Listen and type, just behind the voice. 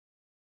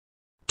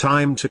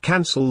Time to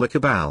cancel the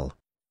cabal.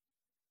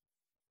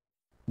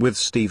 With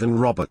Stephen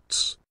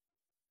Roberts.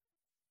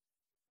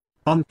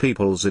 On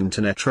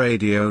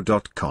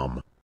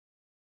peoplesinternetradio.com.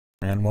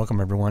 And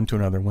welcome everyone to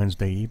another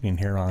Wednesday evening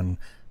here on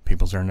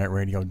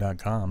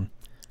peoplesinternetradio.com.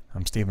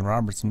 I'm Stephen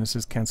Roberts and this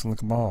is Cancel the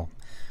Cabal.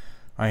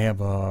 I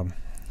have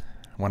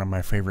one of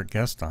my favorite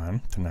guests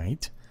on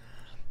tonight.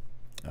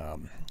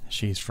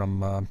 She's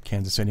from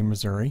Kansas City,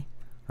 Missouri.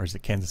 Or is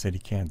it Kansas City,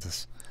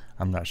 Kansas?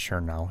 I'm not sure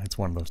now. It's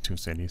one of those two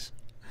cities.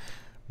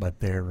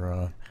 But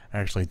they're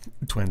actually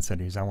twin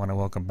cities. I want to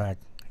welcome back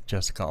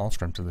Jessica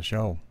Alstrom to the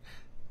show.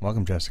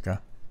 Welcome,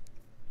 Jessica.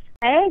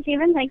 Hey,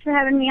 Stephen. Thanks for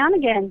having me on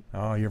again.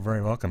 Oh, you're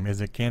very welcome. Is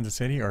it Kansas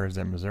City or is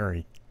it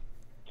Missouri?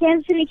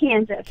 Kansas City,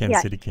 Kansas.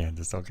 Kansas City,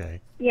 Kansas.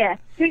 Okay. Yeah,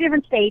 two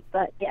different states,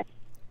 but yes.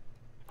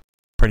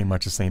 Pretty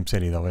much the same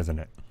city, though, isn't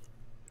it?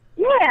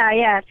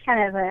 Yeah. It's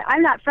kind of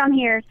I'm not from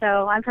here,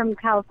 so I'm from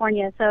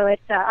California, so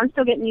it's I'm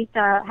still getting used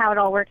to how it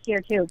all works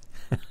here too.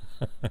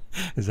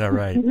 Is that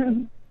right?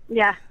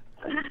 Yeah.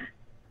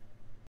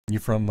 You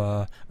from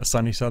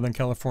sunny Southern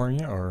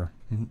California or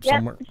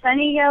somewhere? Yep,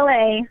 sunny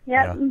LA. Yep.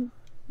 Yeah.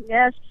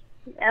 Yes,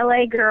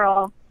 LA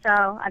girl.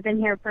 So I've been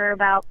here for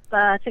about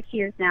 6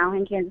 years now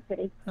in Kansas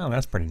City. Oh,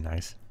 that's pretty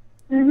nice.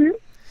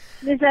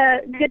 It's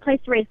a good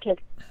place to raise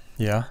kids.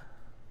 Yeah.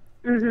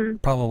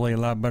 Probably a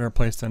lot better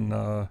place than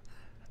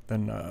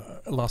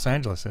Los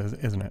Angeles is,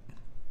 isn't it?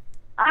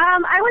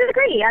 I would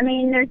agree. I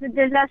mean,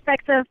 there's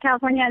aspects of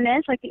California I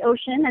miss, like the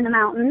ocean and the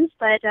mountains,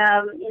 but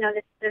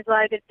there's a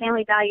lot of good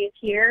family values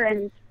here,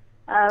 and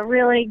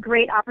really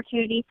great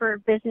opportunity for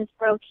business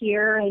growth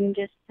here, and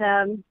just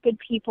good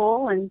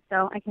people, and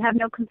so I can have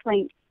no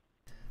complaints.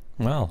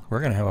 Well,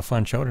 we're going to have a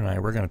fun show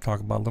tonight. We're going to talk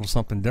about a little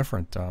something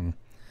different.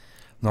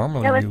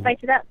 Normally, let's spice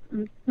it up.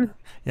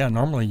 Yeah,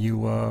 normally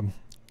you're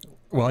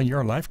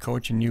a life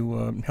coach and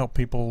you help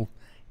people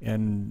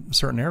in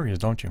certain areas,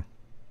 don't you?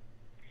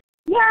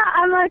 Yeah,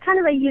 I'm a kind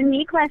of a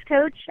unique life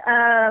coach.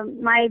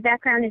 My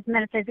background is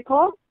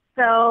metaphysical,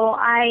 so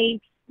I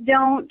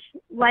don't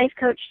life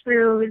coach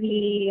through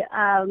the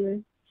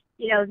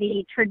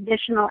the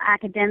traditional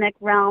academic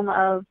realm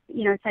of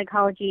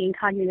psychology and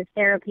cognitive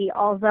therapy.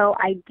 Although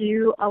I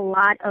do a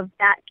lot of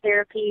that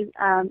therapy,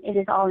 it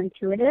is all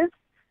intuitive.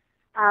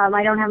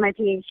 I don't have my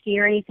PhD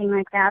or anything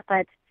like that,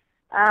 but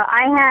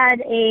I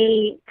had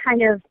a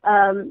kind of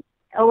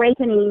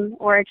awakening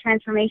or a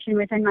transformation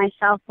within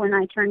myself when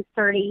I turned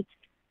 30,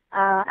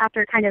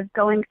 after kind of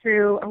going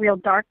through a real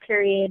dark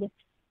period,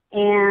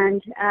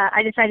 and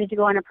I decided to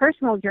go on a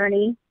personal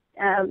journey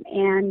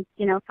and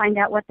find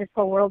out what this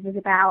whole world was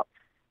about.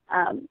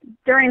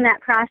 During that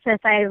process,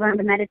 I learned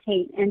to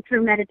meditate, and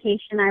through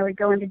meditation, I would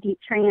go into deep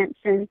trance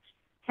and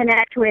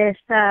connect with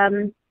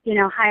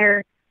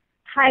higher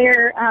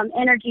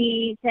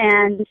energies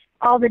and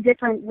all the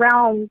different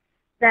realms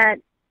that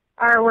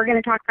we're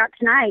going to talk about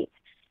tonight.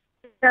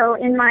 So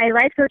in my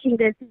life coaching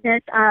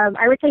business,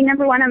 I would say,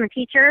 number one, I'm a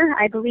teacher.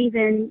 I believe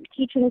in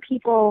teaching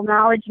people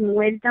knowledge and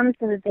wisdom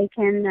so that they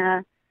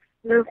can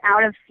move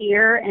out of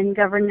fear and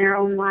govern their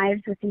own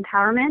lives with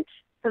empowerment.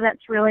 So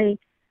that's really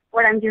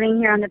what I'm doing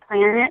here on the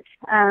planet.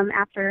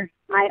 After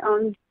my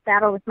own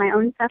battle with my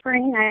own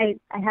suffering, I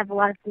have a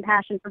lot of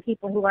compassion for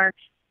people who are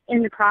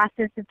in the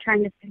process of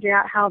trying to figure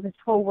out how this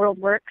whole world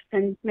works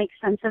and make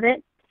sense of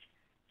it.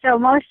 So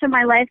most of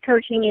my life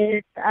coaching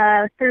is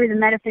through the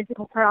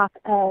metaphysical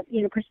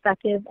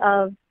perspective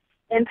of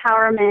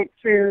empowerment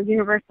through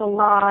universal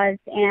laws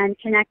and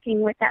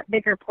connecting with that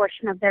bigger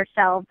portion of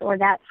themselves, or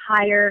that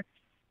higher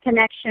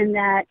connection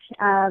that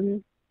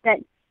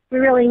we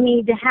really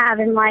need to have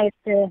in life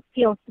to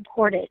feel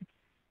supported.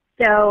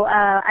 So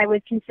I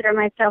would consider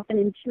myself an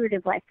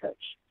intuitive life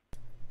coach.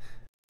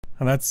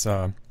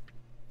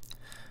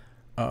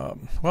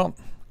 Well,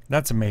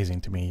 that's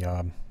amazing to me.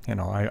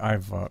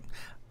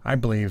 I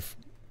believe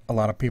a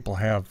lot of people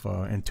have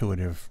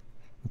intuitive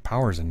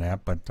powers in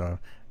that, but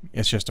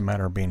it's just a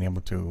matter of being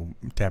able to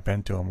tap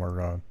into them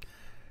or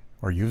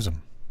use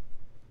them.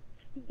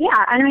 Yeah,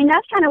 I mean,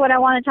 that's kind of what I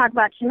want to talk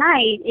about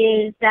tonight,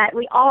 is that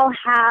we all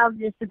have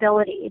this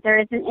ability. There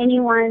isn't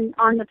anyone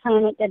on the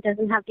planet that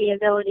doesn't have the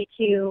ability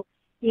to,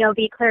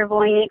 be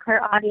clairvoyant,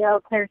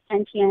 clairaudio,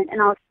 clairsentient, and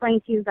I'll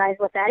explain to you guys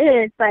what that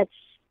is, but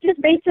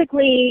just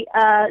basically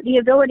the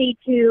ability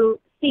to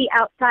see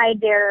outside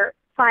their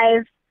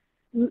five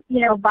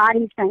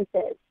body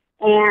senses.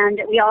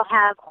 And we all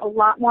have a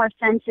lot more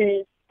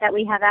senses that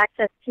we have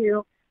access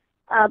to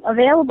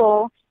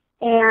available.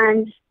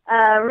 And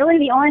really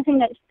the only thing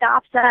that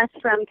stops us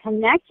from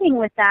connecting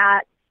with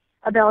that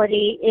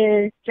ability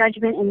is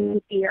judgment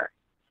and fear.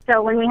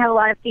 So when we have a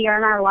lot of fear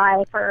in our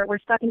life, or we're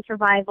stuck in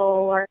survival,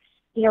 or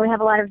we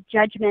have a lot of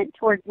judgment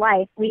towards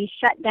life, we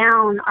shut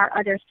down our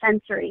other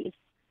sensories.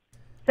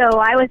 So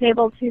I was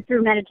able to,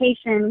 through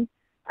meditation,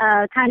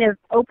 kind of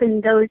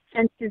open those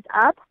senses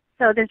up.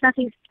 So there's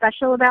nothing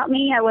special about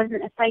me. I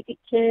wasn't a psychic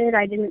kid.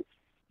 I didn't,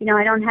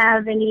 I don't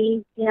have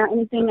any,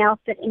 anything else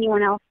that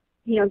anyone else,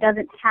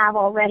 doesn't have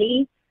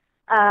already.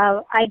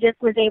 I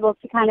just was able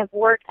to kind of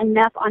work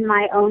enough on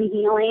my own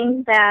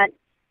healing that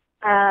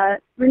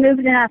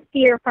removed enough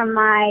fear from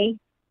my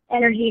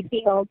energy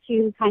field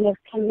to kind of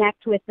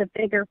connect with the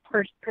bigger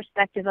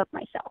perspective of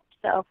myself.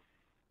 So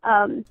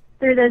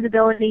through those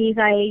abilities,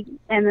 I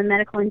am a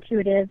medical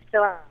intuitive,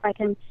 so I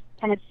can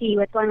kind of see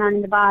what's going on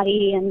in the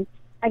body, and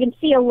I can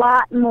see a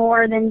lot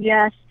more than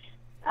just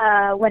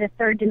what a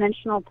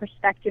third-dimensional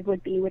perspective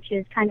would be, which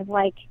is kind of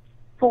like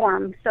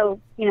form. So,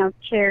 you know,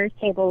 chairs,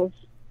 tables,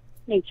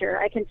 nature.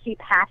 I can see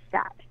past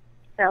that.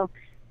 So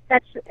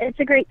it's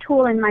a great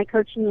tool in my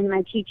coaching and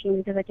my teaching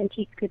because I can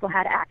teach people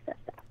how to access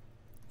that.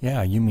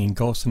 Yeah, you mean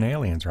ghosts and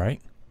aliens, right?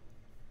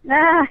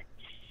 Yeah,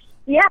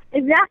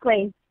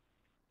 exactly.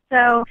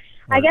 So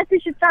I guess we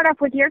should start off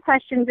with your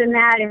questions in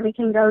that, and we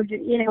can go,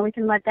 you know, we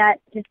can let that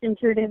just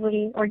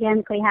intuitively,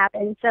 organically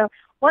happen. So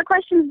what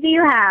questions do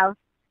you have?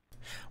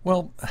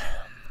 Well,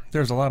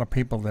 there's a lot of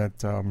people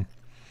that, a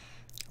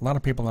lot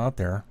of people out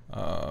there.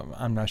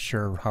 I'm not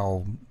sure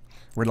how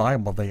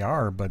reliable they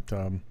are, but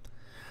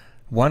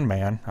one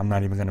man, I'm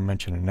not even going to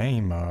mention a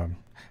name,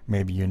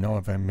 maybe you know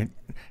of him,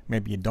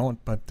 maybe you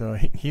don't, but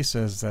he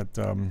says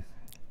that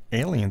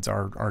aliens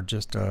are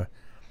just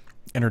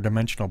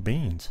interdimensional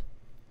beings.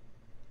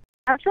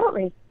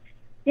 Absolutely.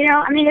 You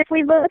know, I mean, if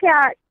we look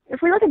at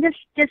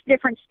just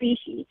different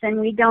species, and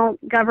we don't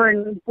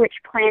govern which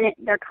planet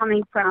they're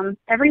coming from,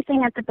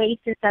 everything at the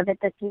basis of it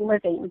that's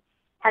living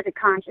has a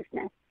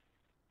consciousness.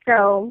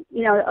 So,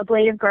 you know, a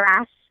blade of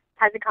grass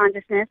has a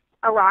consciousness,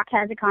 a rock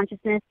has a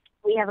consciousness,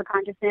 we have a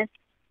consciousness,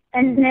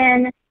 and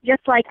then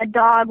just like a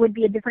dog would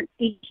be a different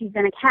species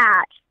than a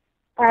cat,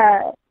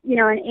 you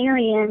know, an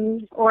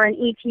alien or an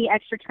ET,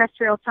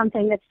 extraterrestrial,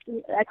 something that's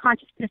a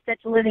consciousness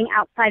that's living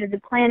outside of the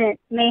planet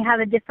may have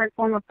a different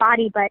form of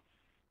body, but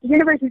the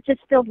universe is just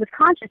filled with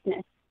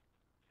consciousness.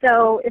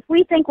 So if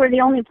we think we're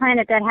the only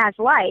planet that has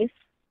life,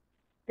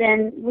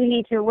 then we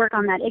need to work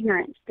on that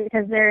ignorance,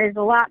 because there is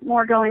a lot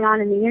more going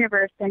on in the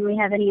universe than we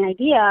have any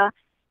idea.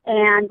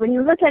 And when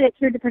you look at it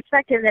through the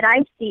perspective that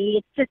I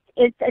see,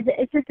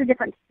 it's just a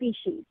different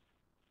species.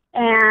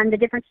 And the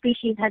different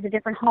species has a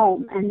different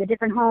home, and the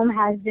different home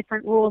has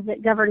different rules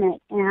that govern it,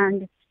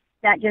 and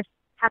that just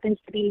happens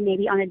to be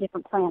maybe on a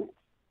different planet.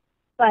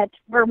 But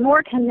we're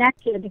more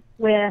connected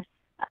with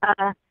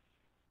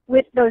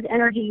those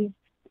energies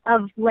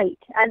of late.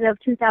 As of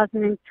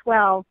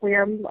 2012, we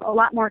are a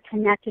lot more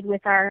connected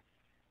with our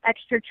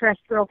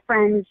extraterrestrial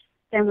friends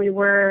than we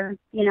were,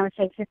 you know,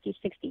 say 50,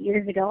 60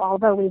 years ago,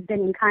 although we've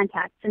been in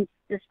contact since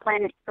this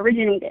planet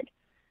originated.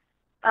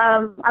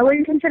 I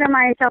wouldn't consider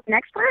myself an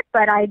expert,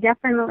 but I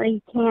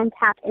definitely can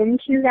tap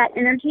into that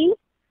energy.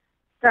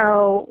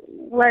 So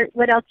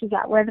what else you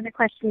got? What are the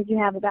questions you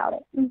have about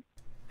it?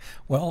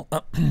 Well,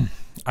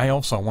 I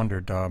also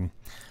wondered,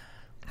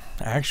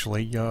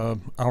 actually,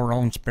 our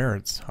own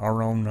spirits,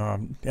 our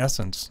own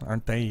essence,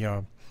 aren't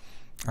they,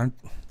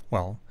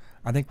 well,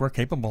 I think we're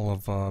capable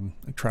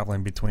of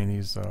traveling between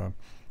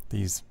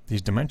these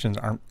dimensions,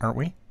 aren't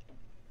we?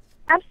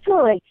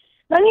 Absolutely.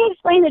 Let me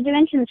explain the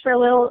dimensions for a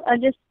little,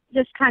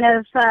 just kind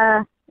of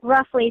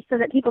roughly, so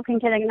that people can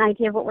get an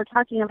idea of what we're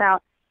talking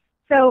about.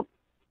 So,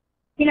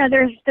 you know,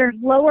 there's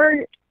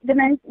lower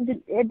dimensions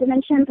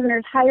and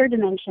there's higher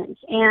dimensions.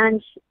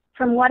 And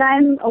from what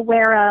I'm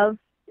aware of,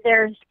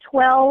 there's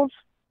 12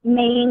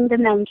 main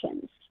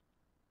dimensions.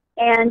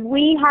 And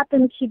we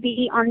happen to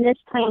be on this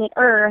planet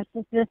Earth,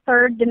 the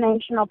third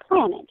dimensional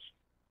planet.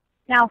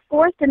 Now,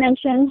 fourth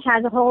dimension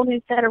has a whole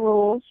new set of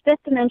rules.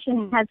 Fifth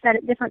dimension has a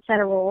different set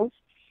of rules.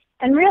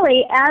 And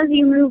really, as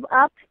you move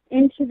up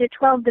into the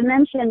 12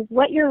 dimensions,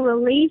 what you're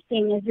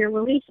releasing is you're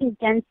releasing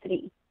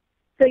density.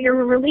 So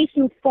you're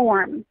releasing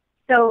form.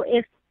 So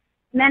if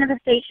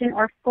manifestation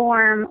or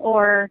form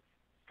or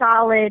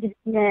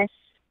solidness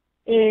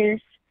is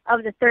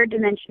of the third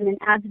dimension, and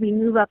as we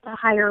move up the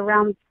higher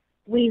realms,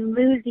 we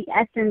lose the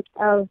essence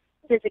of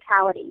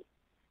physicality.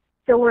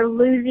 So we're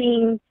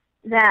losing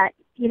that,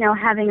 you know,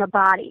 having a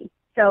body.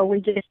 So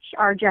we just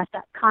are just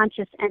that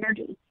conscious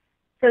energy.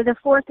 So the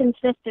fourth and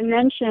fifth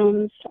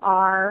dimensions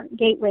are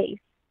gateways,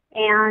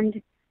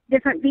 and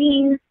different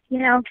beings, you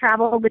know,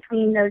 travel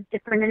between those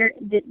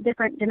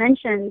different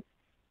dimensions.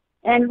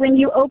 And when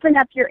you open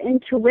up your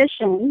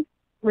intuition,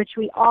 which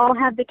we all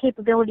have the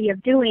capability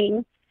of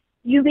doing,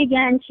 you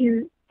begin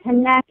to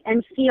connect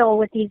and feel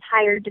with these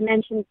higher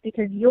dimensions,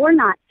 because you're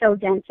not so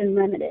dense and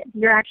limited.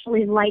 You're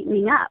actually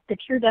lightening up. The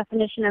true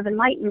definition of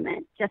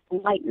enlightenment, just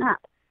lighten up.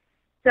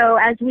 So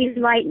as we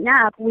lighten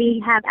up,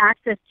 we have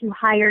access to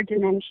higher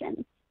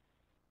dimensions.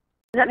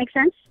 Does that make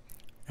sense?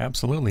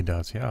 Absolutely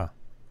does, yeah.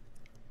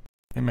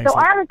 It makes so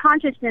our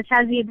consciousness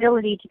has the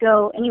ability to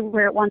go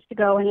anywhere it wants to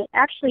go, and it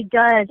actually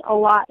does a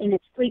lot in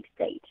its sleep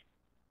state.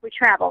 We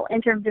travel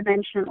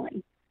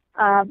interdimensionally.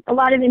 A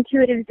lot of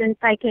intuitives and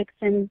psychics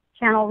and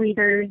channel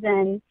readers,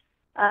 and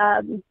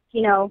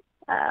you know,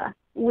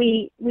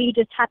 we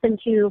just happen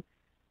to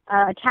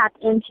tap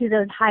into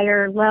those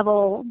higher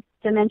level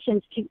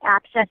dimensions to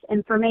access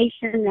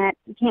information that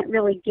you can't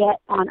really get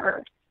on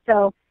Earth.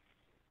 So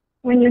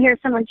when you hear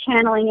someone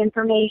channeling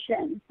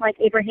information, like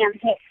Abraham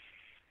Hicks,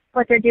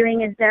 what they're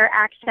doing is they're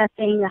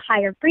accessing a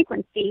higher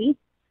frequency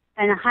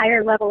and a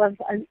higher level of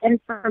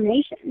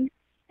information,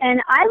 And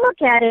I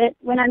look at it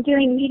when I'm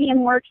doing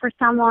medium work for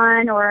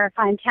someone, or if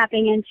I'm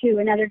tapping into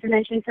another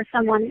dimension for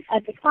someone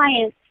as a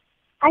client,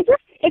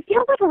 it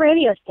feels like a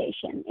radio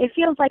station. It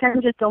feels like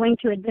I'm just going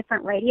to a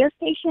different radio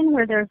station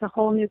where there's a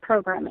whole new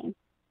programming.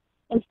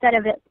 Instead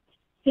of it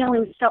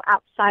feeling so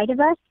outside of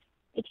us,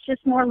 it's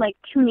just more like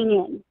tuning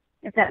in,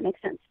 if that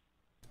makes sense.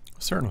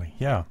 Certainly,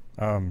 yeah.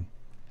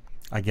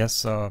 I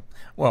guess,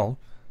 well,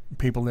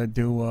 people that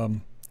do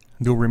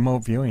remote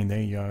viewing,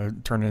 they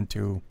turn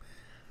into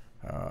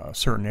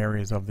certain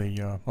areas of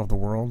the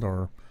world,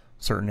 or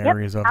certain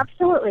areas of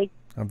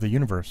the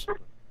universe.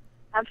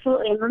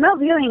 Absolutely, and remote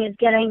viewing is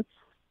getting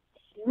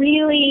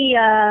really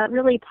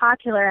really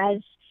popular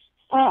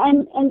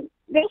and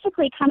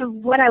basically kind of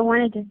what I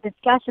wanted to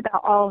discuss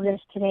about all of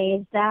this today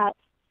is that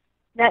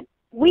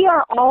we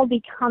are all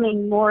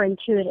becoming more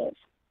intuitive,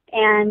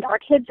 and our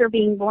kids are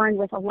being born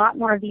with a lot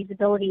more of these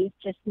abilities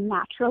just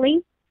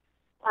naturally.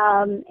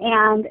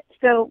 And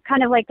so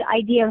kind of like the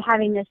idea of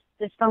having this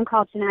phone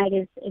call tonight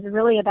is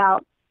really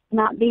about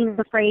not being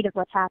afraid of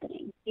what's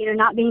happening.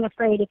 Not being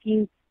afraid if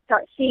you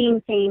start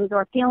seeing things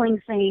or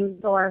feeling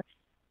things, or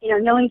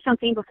knowing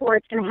something before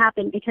it's going to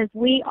happen, because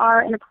we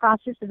are in a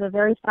process of a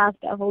very fast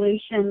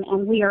evolution,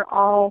 and we are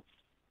all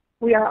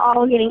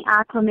getting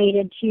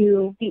acclimated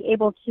to be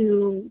able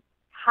to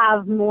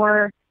have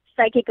more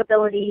psychic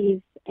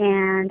abilities,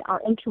 and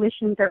our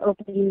intuitions are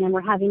opening, and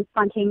we're having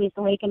spontaneous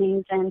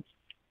awakenings, and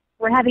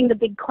we're having the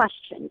big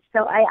questions.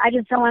 So I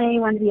just don't want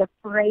anyone to be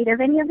afraid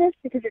of any of this,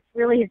 because it's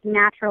really as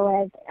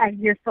natural as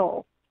your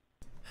soul.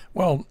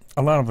 Well,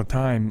 a lot of the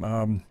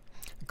time,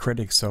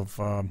 critics of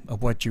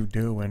what you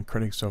do, and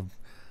critics of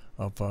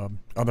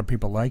other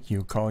people like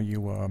you, call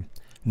you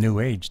New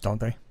Age, don't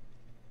they?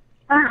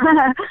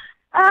 Yeah,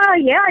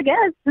 I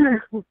guess.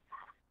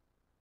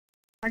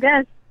 I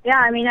guess. Yeah,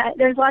 I mean,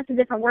 there's lots of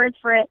different words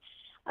for it.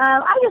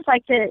 I just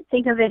like to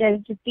think of it as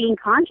just being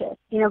conscious,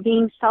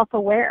 being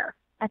self-aware.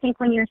 I think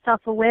when you're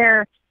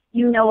self-aware,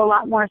 you know a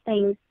lot more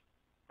things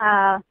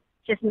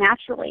just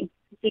naturally,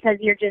 because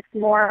you're just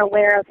more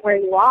aware of where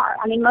you are.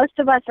 I mean, most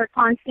of us are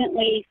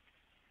constantly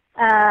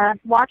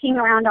walking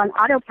around on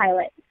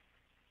autopilot,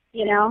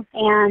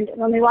 and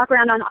when we walk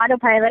around on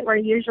autopilot, we're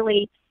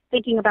usually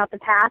thinking about the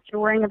past or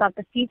worrying about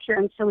the future,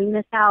 and so we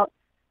miss out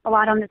a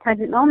lot on the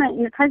present moment.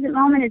 And the present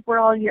moment is where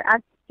all your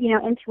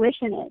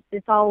intuition is.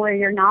 It's all where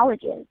your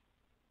knowledge is.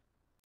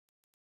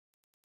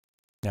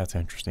 That's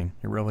interesting.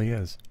 It really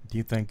is. Do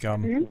you think,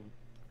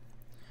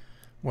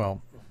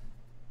 well,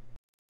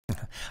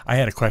 I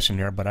had a question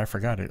there, but I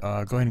forgot it.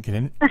 Go ahead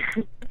and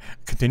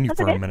continue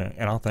for a minute,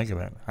 and I'll think of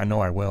it. I know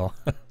I will.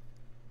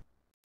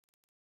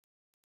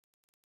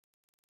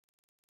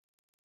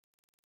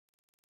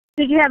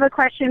 Did you have a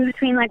question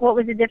between, like, what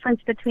was the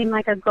difference between,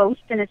 like, a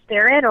ghost and a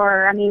spirit?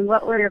 Or, I mean,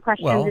 what were your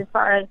questions as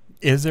far as...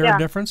 Is there a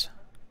difference?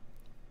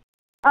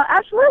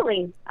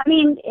 Absolutely. I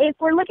mean, if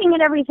we're looking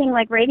at everything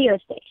like radio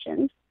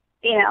stations,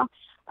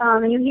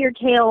 and you hear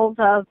tales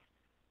of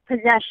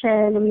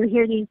possession, and you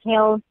hear these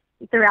tales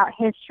throughout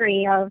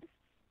history of,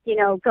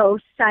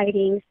 ghost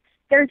sightings,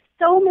 there's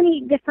so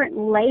many different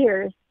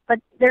layers, but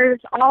there's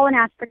all an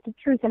aspect of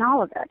truth in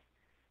all of it.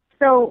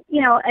 So,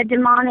 a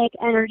demonic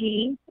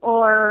energy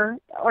or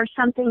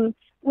something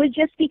would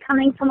just be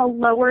coming from a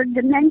lower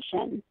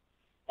dimension.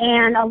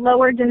 And a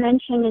lower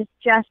dimension is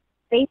just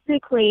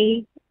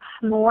basically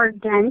more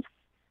dense,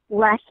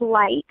 less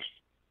light,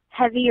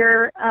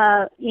 heavier,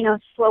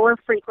 slower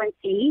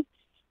frequency.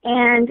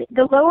 And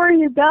the lower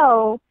you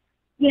go,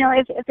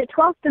 if the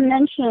 12th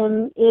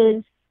dimension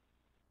is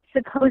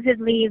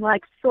supposedly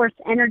like source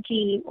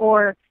energy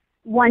or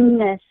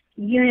oneness,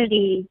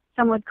 unity,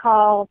 some would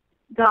call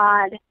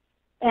God.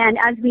 And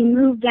as we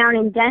move down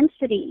in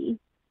density,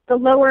 the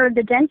lower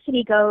the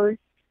density goes,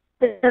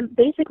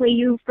 basically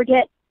you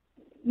forget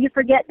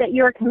that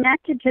you're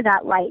connected to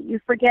that light. You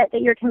forget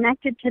that you're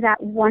connected to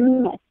that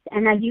oneness.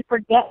 And as you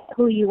forget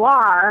who you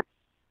are,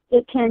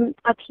 it can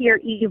appear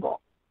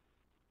evil.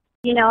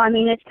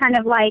 It's kind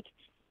of like,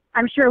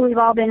 I'm sure we've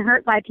all been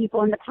hurt by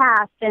people in the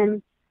past,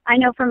 and I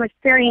know from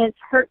experience,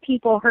 hurt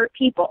people hurt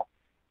people.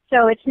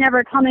 So it's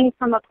never coming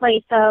from a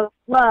place of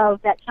love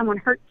that someone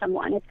hurt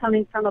someone. It's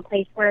coming from a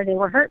place where they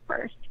were hurt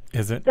first.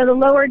 Is it? So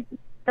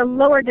the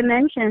lower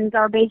dimensions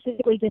are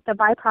basically just a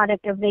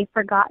byproduct of they've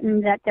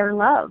forgotten that they're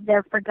loved.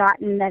 They've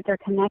forgotten that they're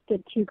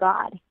connected to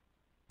God.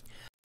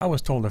 I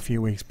was told a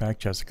few weeks back,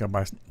 Jessica,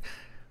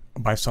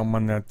 by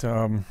someone that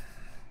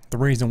the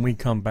reason we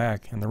come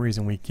back and the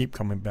reason we keep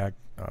coming back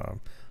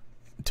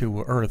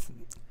to Earth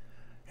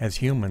as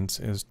humans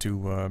is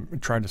to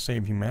try to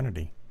save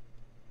humanity.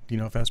 Do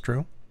you know if that's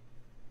true?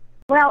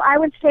 Well, I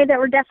would say that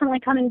we're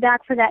definitely coming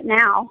back for that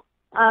now.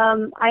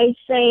 I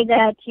say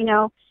that,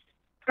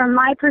 from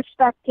my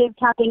perspective,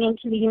 tapping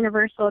into the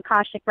universal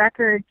Akashic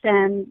records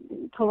and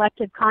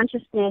collective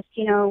consciousness,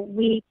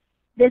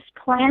 this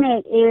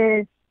planet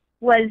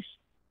was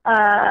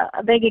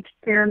a big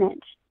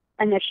experiment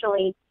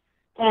initially,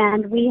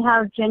 and we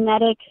have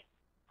genetic,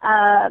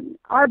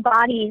 our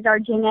bodies are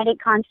genetic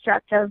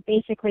construct of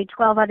basically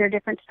 12 other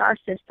different star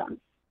systems.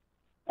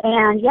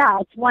 And yeah,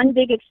 it's one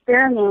big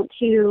experiment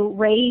to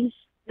raise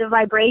the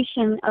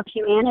vibration of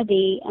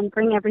humanity and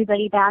bring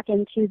everybody back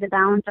into the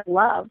balance of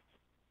love.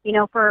 You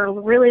know, for a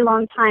really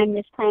long time,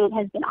 this planet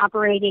has been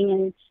operating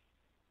in,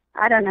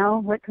 I don't know,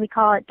 what could we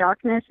call it?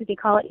 Darkness. We could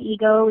call it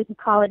ego. We could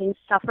call it in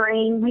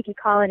suffering. We could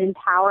call it in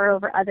power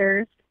over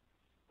others.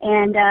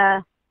 And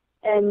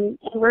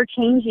we're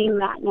changing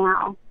that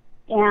now.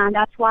 And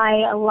that's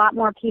why a lot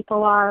more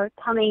people are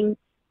coming,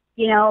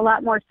 you know, a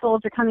lot more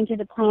souls are coming to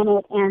the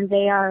planet, and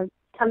they are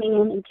coming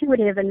in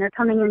intuitive, and they're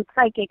coming in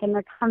psychic, and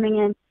they're coming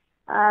in,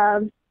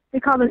 we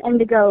call them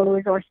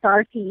indigos or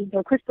star seeds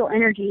or crystal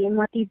energy. And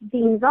what these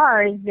beings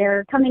are is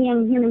they're coming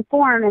in human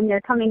form, and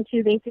they're coming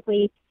to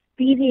basically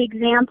be the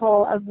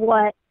example of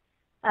what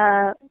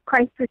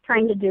Christ was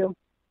trying to do.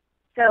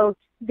 So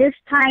this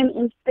time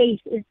in space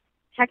is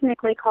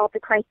technically called the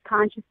Christ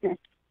consciousness.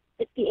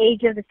 It's the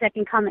age of the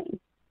second coming.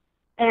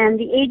 And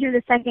the age of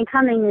the second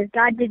coming is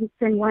God didn't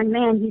send one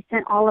man, he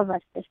sent all of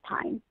us this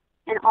time.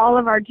 And all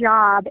of our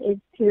job is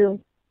to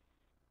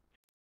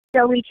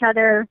show each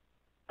other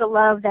the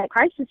love that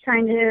Christ is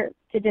trying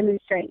to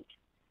demonstrate.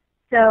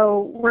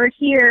 So we're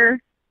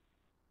here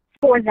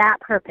for that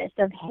purpose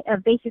of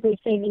basically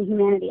saving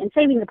humanity and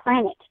saving the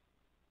planet.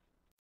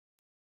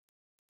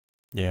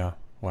 Yeah,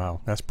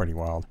 wow, that's pretty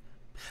wild.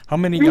 How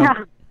many, do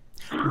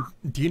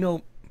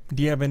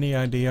you have any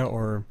idea,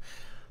 or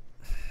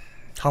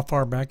how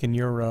far back in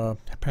your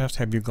past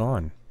have you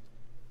gone?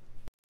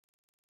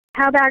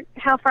 How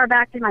far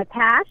back in my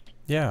past?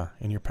 Yeah,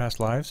 in your past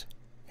lives?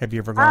 Have you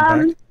ever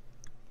gone back?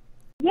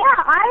 Yeah,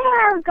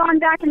 I have gone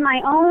back in my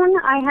own.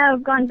 I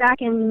have gone back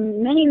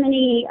in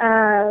many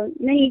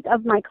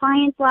of my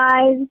clients'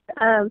 lives.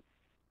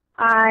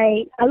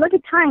 I look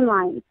at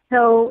timelines.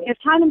 So if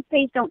time and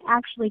space don't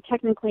actually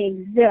technically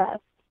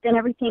exist, then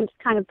everything's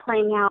kind of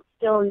playing out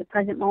still in the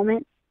present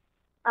moment.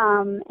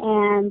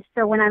 And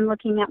so when I'm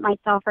looking at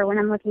myself or when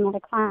I'm looking at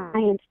a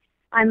client,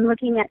 I'm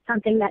looking at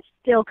something that's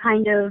still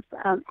kind of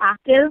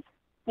active,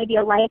 maybe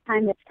a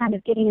lifetime that's kind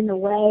of getting in the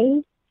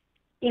way,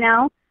 you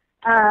know.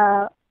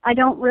 I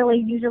don't really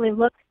usually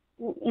look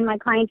in my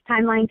clients'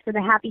 timelines for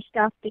the happy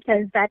stuff,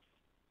 because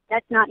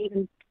that's not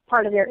even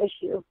part of their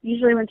issue.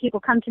 Usually when people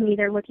come to me,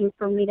 they're looking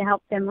for me to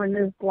help them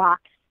remove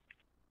blocks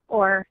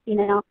or, you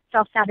know,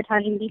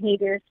 self-sabotaging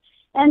behaviors.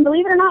 And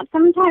believe it or not,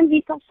 sometimes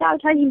these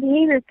self-sabotaging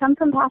behaviors come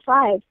from past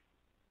lives,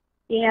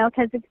 you know,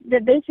 because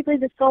basically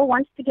the soul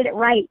wants to get it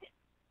right.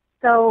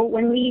 So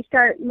when we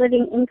start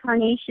living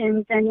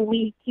incarnations and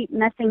we keep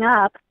messing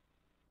up,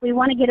 we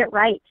want to get it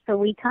right. So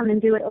we come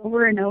and do it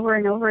over and over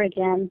and over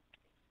again.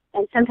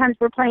 And sometimes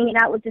we're playing it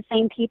out with the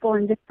same people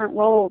in different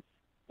roles.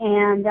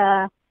 And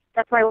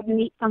that's why when you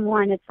meet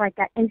someone, it's like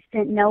that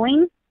instant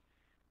knowing.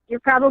 You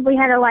probably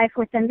had a life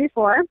with them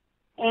before.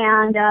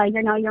 And,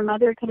 you know, your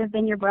mother could have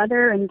been your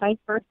brother and vice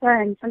versa.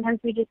 And sometimes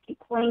we just keep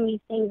playing these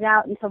things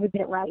out until we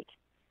get it right.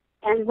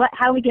 And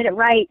how we get it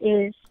right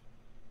is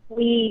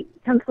we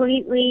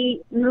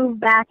completely move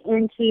back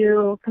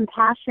into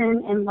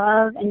compassion and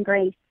love and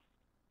grace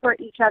for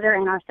each other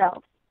and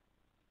ourselves.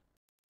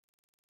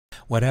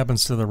 What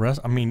happens to the rest?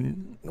 I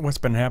mean, what's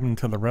been happening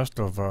to the rest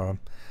of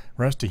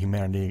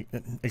humanity,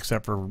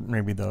 except for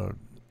maybe the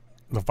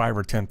 5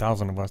 or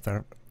 10,000 of us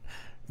that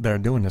are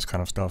doing this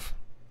kind of stuff?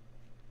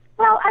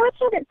 Well, I would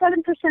say that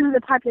 7% of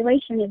the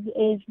population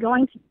is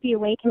going to be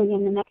awakening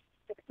in the next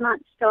 6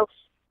 months. So,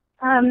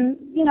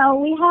 you know,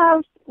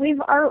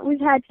 we've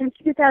had since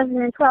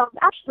 2012,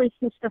 actually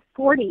since the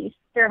 40s,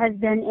 there has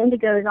been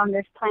indigos on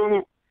this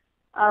planet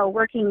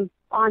working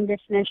on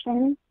this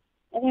mission.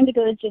 And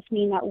indigos just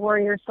mean that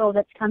warrior soul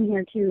that's come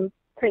here to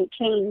create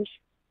change.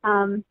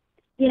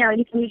 You know,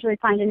 you can usually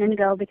find an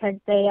indigo because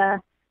they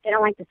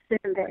don't like the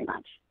system very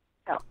much.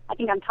 So I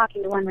think I'm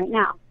talking to one right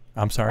now.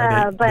 I'm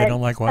sorry, they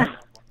don't like what?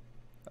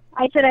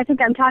 I said I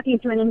think I'm talking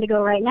to an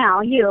indigo right now,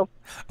 you.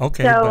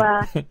 Okay.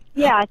 So,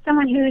 yeah,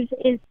 someone who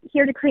is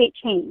here to create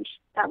change.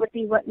 That would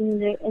be what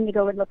the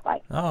indigo would look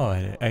like. Oh,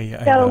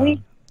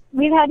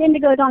 We've had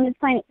indigos on this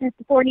planet since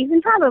the 40s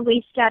and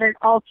probably scattered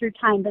all through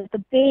time, but the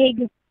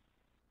big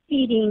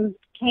feeding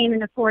came in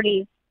the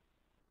 40s.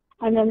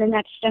 And then the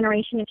next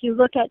generation, if you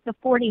look at the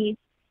 40s,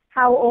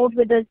 how old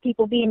would those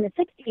people be in the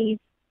 60s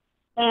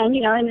and,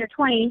 you know, in their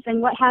 20s,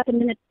 and what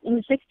happened in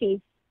the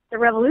 60s? The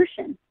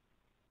revolution.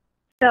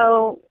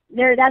 So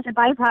that's a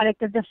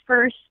byproduct of the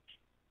first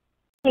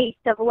taste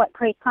of what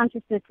Christ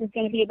consciousness is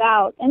going to be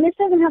about. And this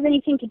doesn't have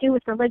anything to do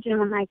with religion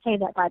when I say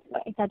that, by the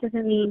way. That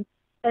doesn't mean,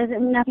 it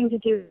has nothing to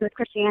do with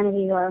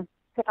Christianity or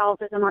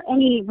Catholicism or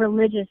any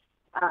religious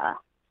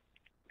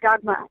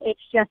dogma.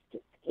 It's just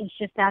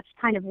that's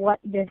kind of what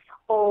this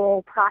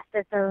whole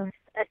process of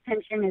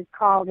ascension is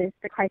called, is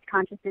the Christ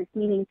consciousness,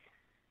 meaning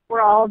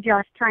we're all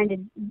just trying to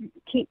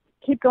keep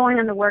going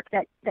on the work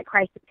that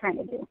Christ is trying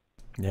to do.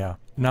 Yeah.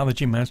 Now that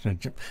you mention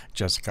it,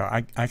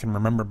 Jessica, I can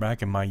remember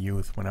back in my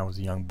youth when I was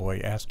a young boy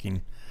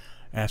asking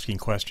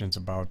questions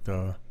about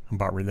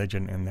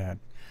religion, and that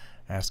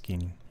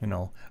asking, you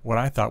know, what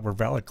I thought were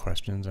valid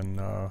questions, and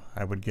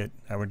I would get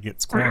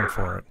scorned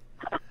for it.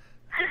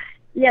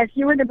 Yes,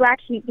 you were the black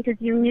sheep because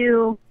you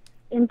knew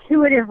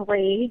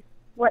intuitively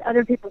what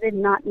other people did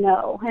not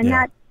know. And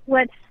that's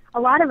what a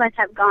lot of us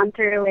have gone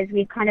through, is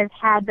we've kind of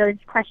had those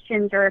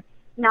questions or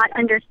not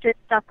understood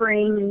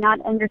suffering and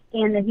not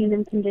understand the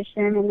human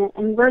condition,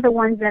 and we're the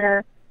ones that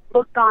are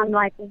looked on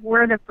like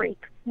we're the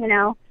freaks, you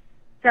know.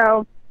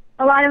 So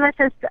a lot of us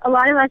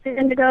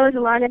indigos, a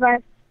lot of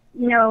us,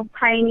 you know,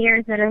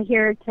 pioneers that are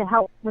here to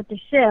help with the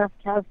shift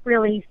have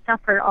really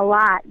suffered a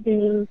lot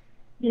being,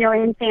 you know,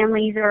 in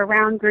families or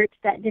around groups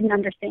that didn't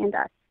understand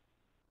us.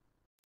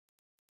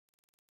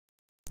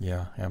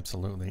 Yeah,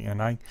 absolutely.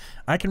 And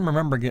I can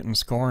remember getting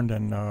scorned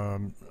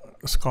and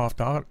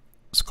scoffed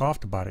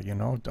about it, you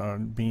know,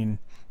 being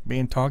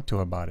talked to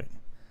about it.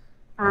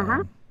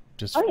 Oh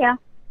yeah.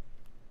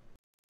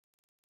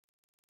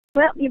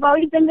 Well, you've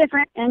always been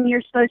different, and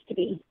you're supposed to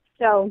be.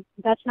 So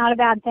that's not a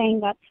bad thing.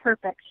 That's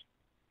perfect.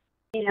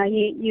 You know,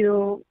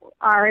 you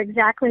are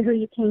exactly who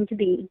you came to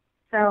be.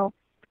 So,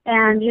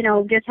 and you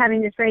know, just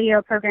having this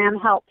radio program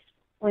helps.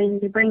 When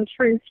you bring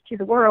truth to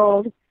the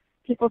world,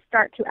 people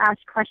start to ask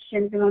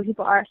questions, and when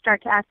people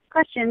start to ask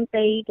questions,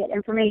 they get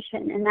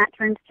information, and that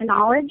turns to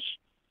knowledge.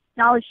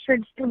 Knowledge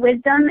turns to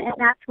wisdom, and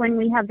that's when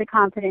we have the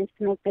confidence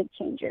to make big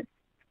changes.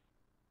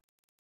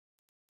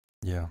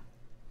 Yeah.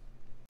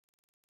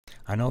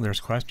 I know there's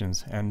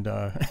questions, and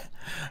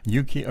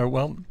you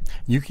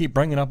keep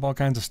bringing up all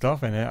kinds of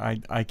stuff, and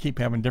I keep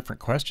having different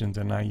questions,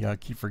 and I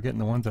keep forgetting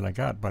the ones that I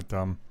got. But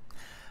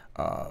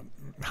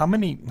how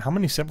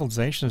many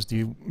civilizations do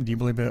you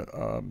believe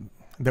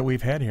that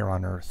we've had here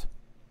on Earth?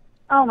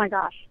 Oh my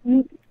gosh,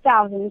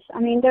 thousands. I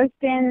mean, this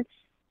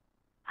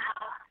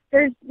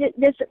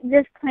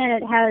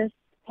planet has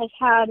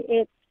had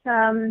its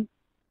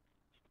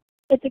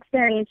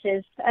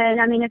experiences, and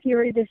I mean, if you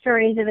read the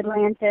stories of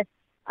Atlantis,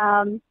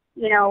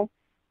 you know,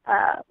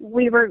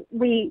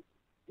 we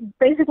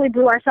basically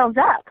blew ourselves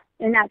up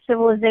in that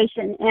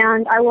civilization,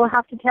 and I will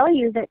have to tell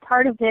you that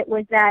part of it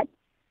was that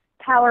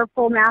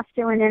powerful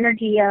masculine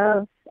energy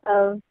of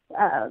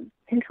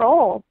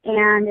control,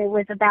 and it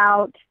was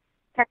about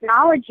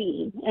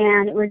technology,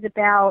 and it was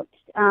about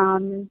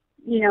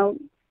you know,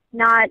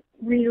 not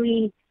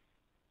really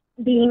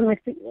being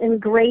in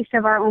grace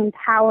of our own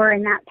power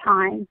in that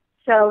time.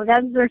 So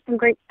those are some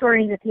great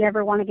stories if you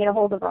ever want to get a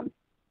hold of them.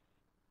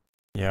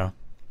 Yeah.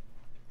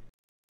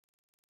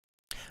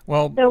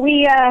 Well, so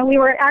we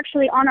were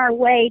actually on our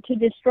way to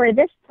destroy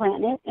this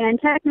planet, and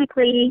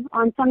technically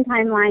on some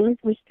timelines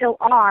we still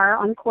are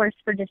on course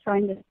for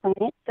destroying this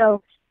planet.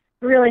 So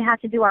we really have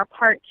to do our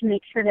part to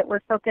make sure that we're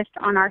focused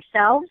on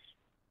ourselves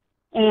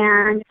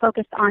and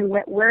focused on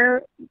what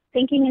we're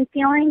thinking and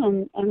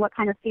feeling, and what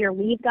kind of fear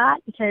we've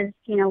got, because,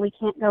 you know, we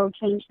can't go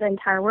change the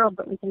entire world,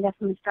 but we can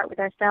definitely start with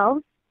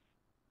ourselves,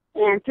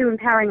 and through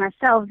empowering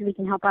ourselves we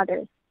can help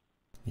others.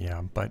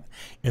 Yeah, but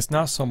it's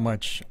not so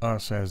much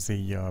us as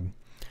the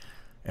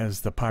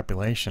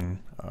population.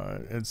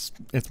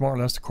 It's more or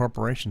less the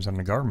corporations and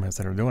the governments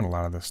that are doing a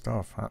lot of this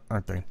stuff,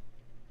 aren't they?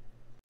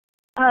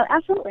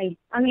 Absolutely.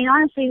 I mean,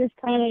 honestly, this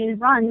planet is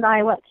run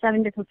by,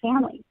 7 different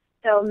families.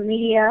 So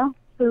media,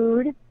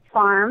 food,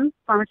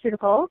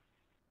 pharmaceuticals,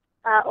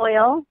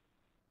 oil,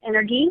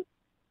 energy.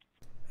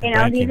 You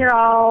know, these are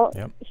all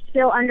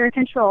still under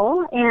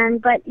control.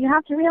 But you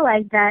have to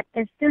realize that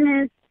as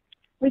soon as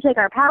we take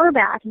our power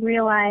back and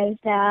realize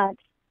that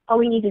all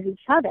we need is each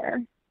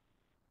other,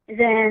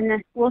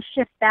 then we'll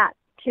shift that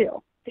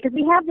too. Because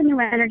we have the new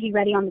energy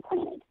ready on the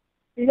planet.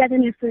 We've got the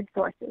new food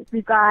sources.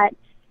 We've got,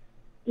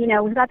 you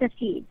know, we've got the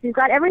seeds. We've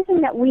got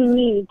everything that we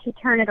need to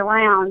turn it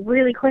around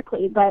really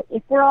quickly. But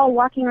if we're all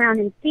walking around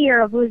in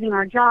fear of losing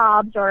our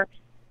jobs, or,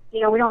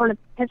 you know, we don't want to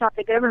piss off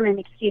the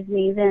government,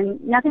 then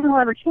nothing will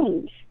ever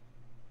change.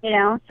 You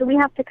know, so we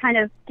have to kind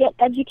of get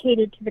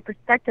educated to the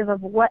perspective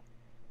of what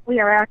we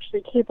are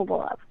actually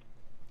capable of.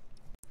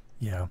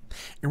 Yeah,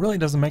 it really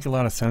doesn't make a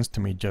lot of sense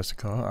to me,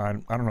 Jessica.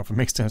 I don't know if it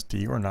makes sense to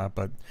you or not,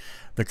 but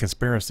the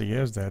conspiracy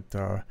is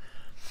that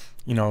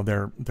you know,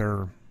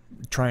 they're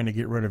trying to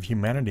get rid of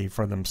humanity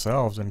for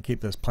themselves and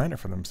keep this planet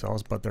for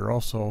themselves, but they're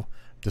also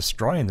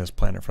destroying this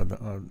planet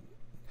for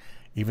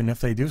even if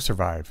they do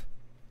survive.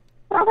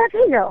 Well, that's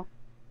ego.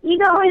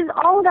 Ego is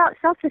all about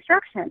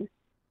self-destruction.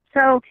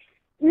 So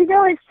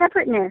ego is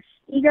separateness.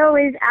 Ego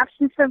is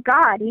absence of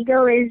God.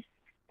 Ego is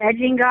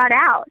edging God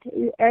out.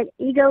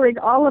 Ego is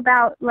all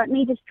about, let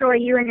me destroy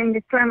you and then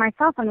destroy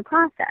myself in the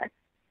process.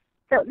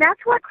 So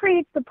that's what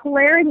creates the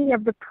polarity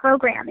of the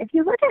program. If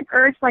you look at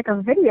Earth like a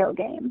video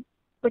game,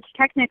 which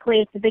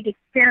technically it's a big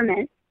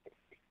experiment,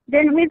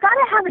 then we've got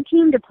to have a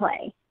team to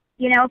play.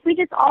 You know, if we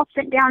just all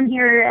sit down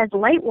here as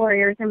light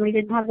warriors and we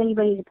didn't have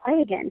anybody to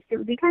play against, it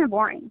would be kind of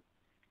boring.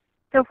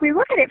 So if we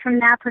look at it from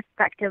that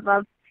perspective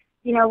of,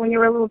 you know, when you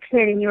were a little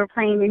kid and you were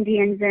playing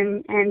Indians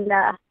and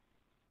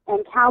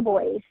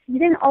cowboys, you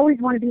didn't always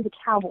want to be the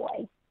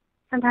cowboy.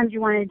 Sometimes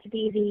you wanted to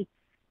be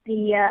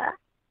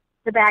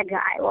the bad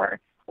guy, or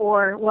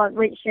well,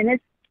 which in this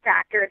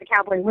factor, the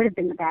cowboy would have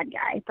been the bad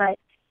guy. But,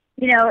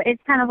 you know,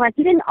 it's kind of like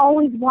you didn't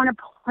always want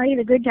to play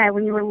the good guy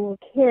when you were a little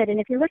kid. And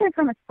if you look at it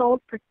from a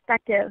soul's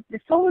perspective, the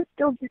soul is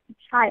still just a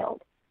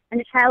child, and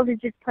the child is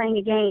just playing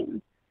a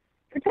game.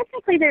 So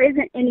technically there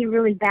isn't any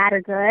really bad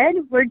or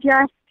good. We're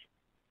just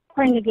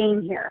playing a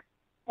game here.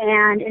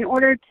 And in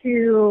order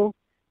to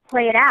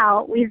play it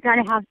out, we've got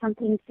to have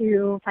something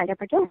to fight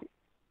up against.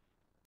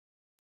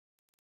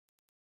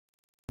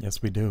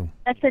 Yes, we do.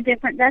 That's a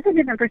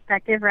different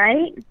perspective,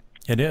 right?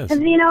 It is.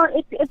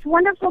 Because, it's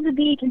wonderful to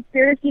be a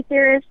conspiracy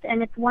theorist,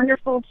 and it's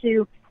wonderful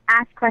to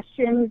ask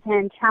questions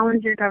and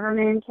challenge your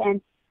government.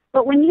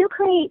 But when you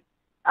create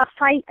a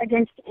fight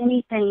against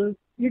anything,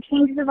 you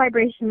change the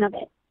vibration of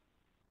it.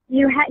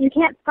 You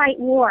can't fight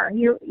war.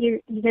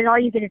 Because all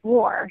you get is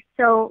war.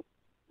 So,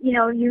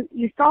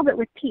 you solve it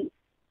with peace.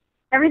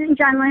 Everything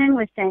John Lennon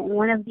was saying,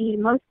 one of the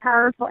most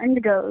powerful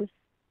indigos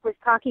was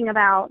talking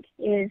about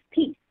is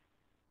peace.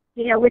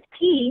 With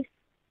peace,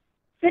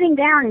 sitting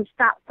down and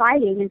stop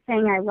fighting and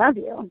saying I love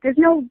you. There's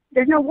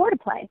no war to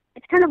play.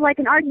 It's kind of like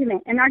an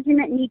argument. An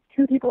argument needs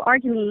two people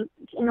arguing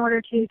in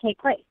order to take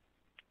place.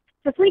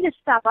 So if we just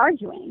stop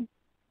arguing,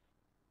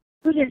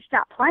 if we just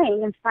stop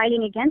playing and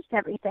fighting against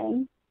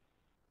everything,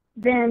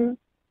 then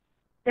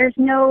there's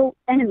no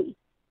enemy.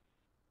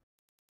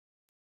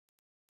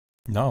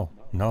 No,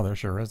 there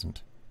sure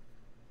isn't.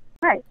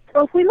 Right.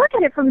 So if we look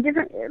at it from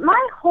different,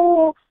 my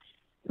whole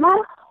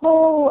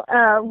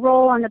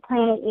role on the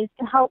planet is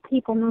to help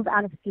people move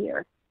out of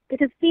fear,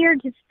 because fear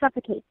just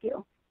suffocates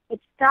you. It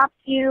stops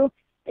you.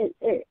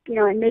 It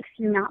makes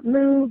you not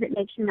move. It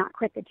makes you not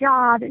quit the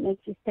job. It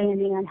makes you stay in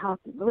the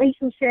unhealthy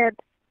relationship.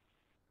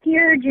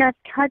 Fear just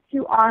cuts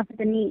you off at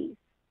the knees.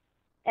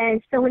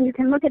 And so when you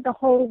can look at the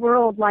whole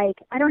world like,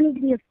 I don't need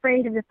to be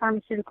afraid of the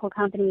pharmaceutical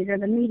companies or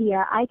the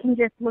media. I can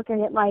just look at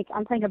it like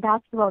I'm playing a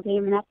basketball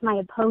game and that's my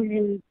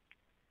opposing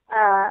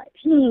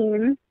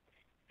team.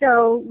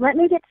 So let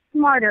me get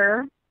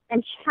smarter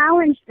and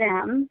challenge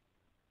them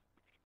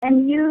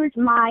and use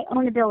my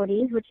own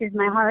abilities, which is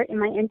my heart and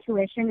my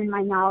intuition and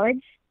my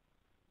knowledge.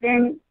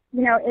 Then,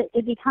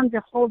 it becomes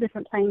a whole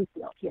different playing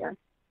field here.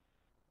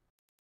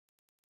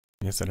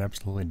 Yes, it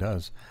absolutely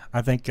does.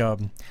 I think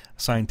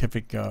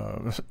scientific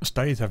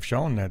studies have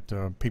shown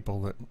that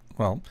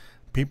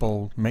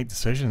people make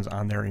decisions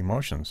on their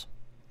emotions.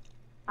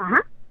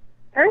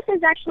 Earth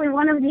is actually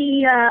one of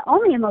the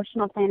only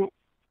emotional planets.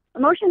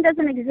 Emotion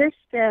doesn't exist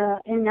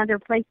in other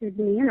places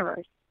in the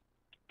universe.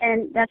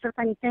 And that's a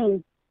funny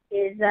thing,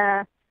 is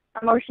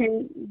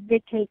emotion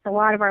dictates a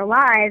lot of our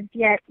lives,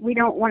 yet we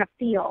don't want to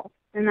feel.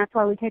 And that's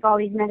why we take all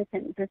these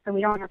medicines, just so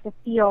we don't have to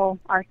feel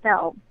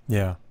ourselves.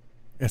 Yeah.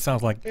 It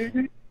sounds like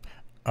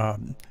that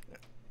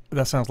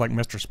sounds like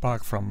Mr.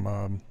 Spock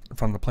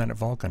from the planet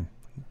Vulcan,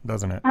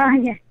 doesn't it?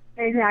 Yeah,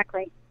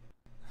 exactly.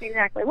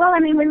 Well,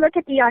 we look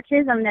at the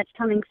autism that's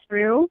coming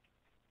through,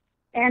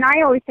 and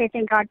I always say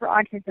thank God for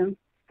autism.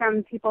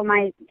 Some people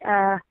might,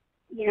 have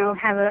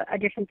a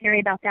different theory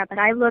about that, but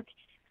I look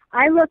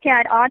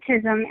at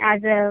autism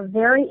as a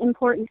very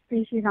important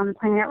species on the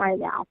planet right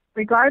now.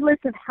 Regardless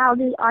of how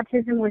the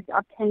autism was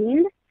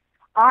obtained,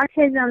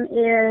 autism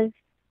is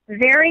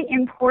very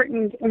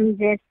important in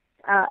this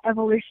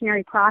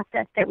evolutionary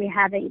process that we're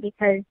having,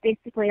 because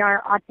basically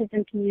our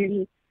autism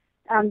community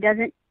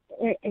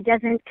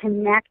doesn't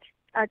connect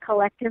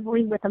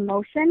collectively with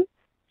emotion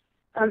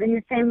in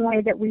the same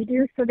way that we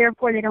do, so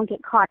therefore they don't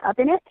get caught up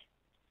in it.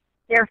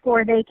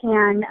 Therefore they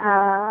can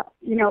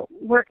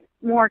work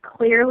more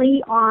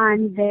clearly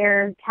on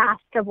their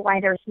task of why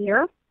they're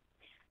here.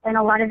 And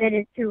a lot of it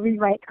is to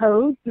rewrite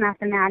codes,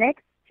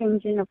 mathematics,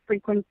 changing of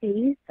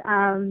frequencies.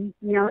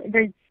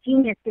 There's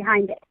genius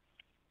behind it.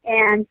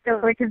 And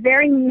so it's a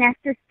very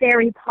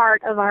necessary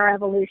part of our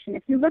evolution.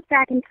 If you look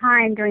back in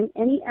time during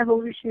any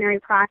evolutionary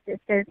process,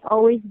 there's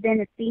always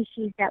been a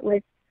species that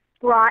was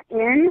brought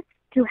in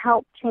to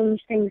help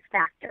change things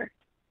faster.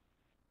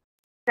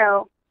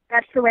 So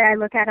that's the way I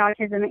look at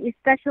autism,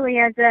 especially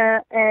as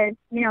a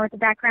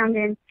background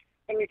in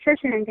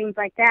nutrition and things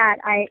like that.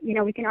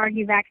 We can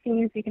argue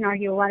vaccines, we can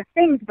argue a lot of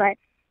things, but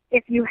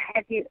if we've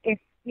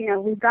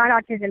got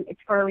autism, it's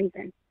for a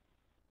reason.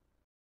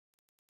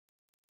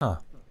 Huh.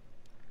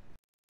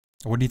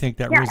 What do you think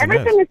that reason is? Yeah,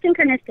 everything is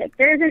synchronistic.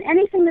 There isn't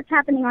anything that's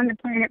happening on the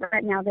planet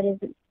right now that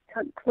isn't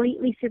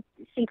completely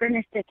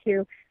synchronistic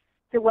to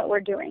what we're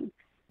doing.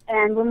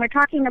 And when we're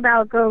talking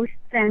about ghosts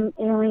and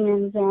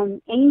aliens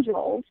and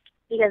angels,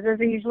 because those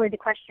are usually the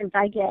questions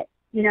I get,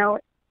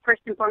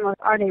 first and foremost,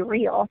 are they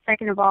real?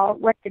 Second of all,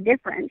 what's the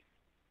difference?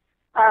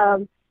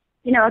 A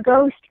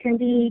ghost can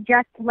be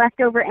just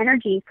leftover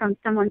energy from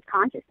someone's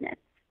consciousness.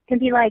 It can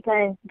be like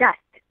a dust.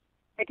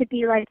 It could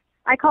be like,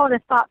 I call it a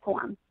thought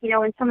form.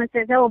 When someone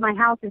says, oh, my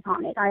house is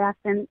haunted, I ask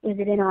them, is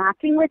it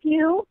interacting with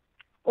you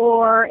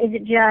or is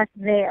it just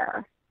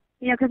there?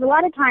 Because a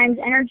lot of times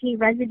energy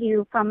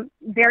residue from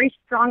very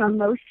strong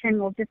emotion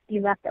will just be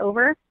left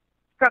over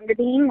from the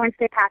being once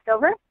they pass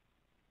over.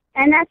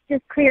 And that's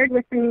just cleared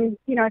with some,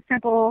 a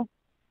simple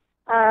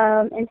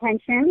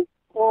intention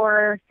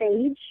or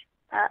sage.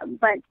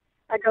 But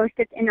a ghost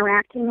that's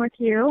interacting with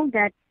you,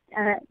 that's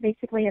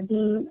basically a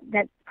being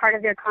that part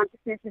of their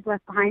consciousness is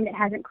left behind that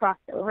hasn't crossed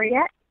over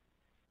yet.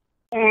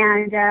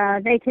 And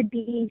they could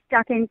be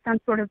stuck in some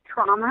sort of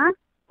trauma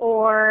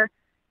or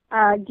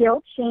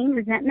guilt, shame,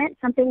 resentment,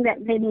 something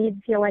that they may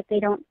feel like they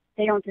don't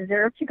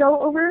deserve to go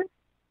over.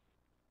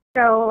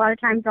 So a lot of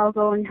times I'll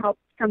go and help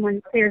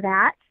someone clear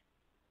that.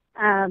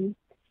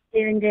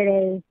 Even did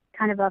a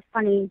kind of a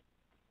funny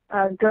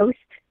ghost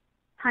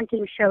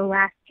hunting show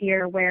last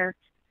year where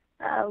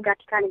we got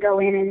to kind of go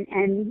in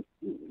and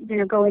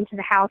go into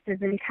the houses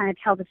and kind of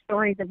tell the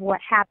stories of what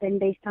happened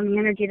based on the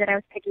energy that I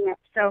was picking up.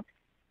 So,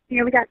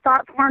 we got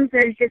thought forms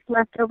that is just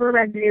leftover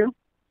residue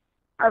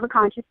of a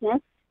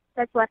consciousness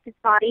that's left its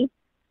body.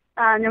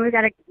 And then we've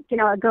got a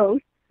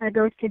ghost. A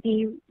ghost could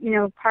be,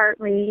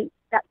 partly,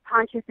 that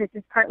consciousness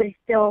is partly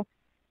still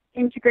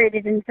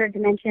integrated in the third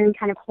dimension,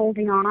 kind of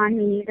holding on.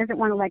 Maybe it doesn't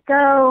want to let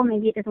go.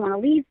 Maybe it doesn't want to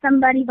leave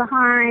somebody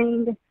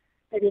behind.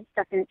 Maybe it's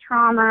stuck in a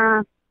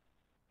trauma.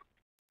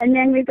 And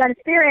then we've got a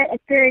spirit. A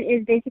spirit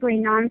is basically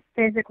a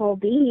non-physical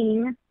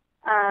being,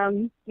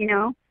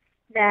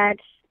 that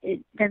it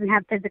doesn't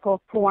have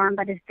physical form,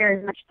 but is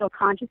very much still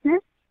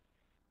consciousness.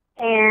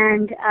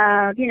 And,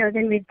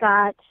 then we've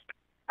got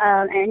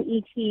an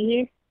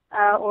ET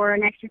or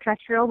an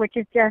extraterrestrial, which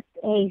is just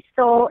a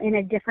soul in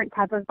a different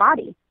type of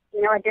body,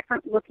 a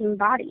different looking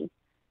body.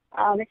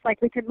 It's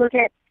like we could look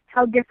at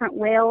how different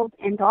whales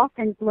and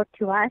dolphins look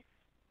to us,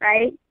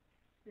 right?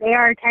 They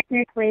are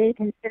technically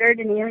considered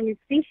an alien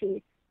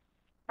species.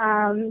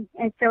 And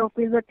so if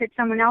we looked at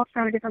someone else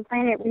from a different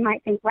planet, we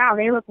might think, wow,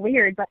 they look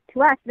weird, but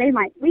to us, we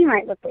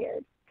might look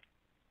weird.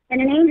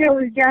 And an angel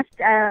is just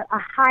a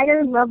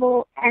higher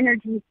level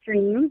energy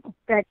stream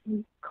that's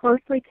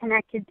closely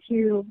connected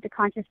to the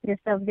consciousness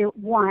of the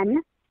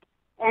one,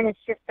 and it's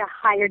just a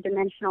higher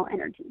dimensional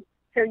energy.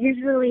 So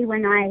usually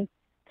when I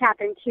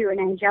tap into an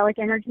angelic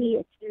energy,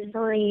 it's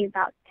usually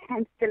about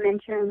 10th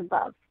dimension and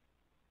above.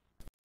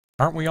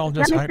 Aren't we all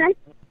Does just that make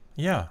sense?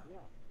 Yeah.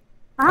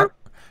 Huh?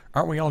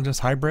 Aren't we all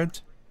just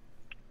hybrids?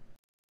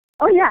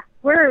 Oh yeah,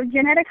 we're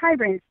genetic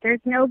hybrids. There's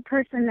no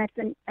person that's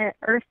an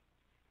Earth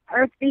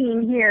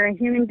being here, a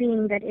human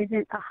being that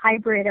isn't a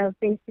hybrid of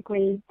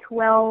basically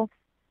 12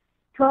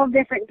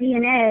 different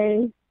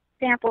DNA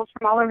samples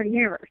from all over the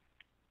universe.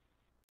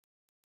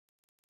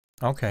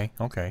 Okay,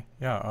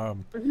 yeah.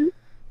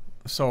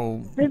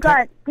 So we've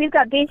got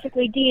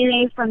basically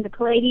DNA from the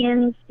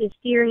Palladians, the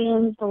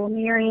Assyrians, the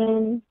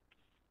Lemurians,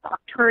 the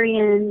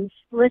Arcturians.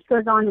 The list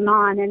goes on.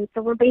 And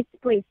so we're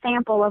basically a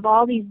sample of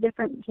all these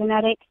different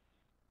genetic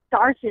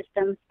star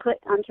systems put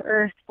onto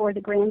Earth for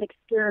the grand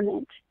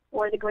experiment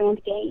or the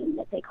grand game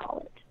that they call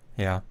it.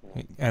 Yeah,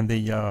 and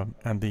the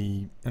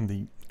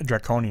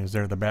Draconians,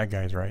 they're the bad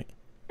guys, right?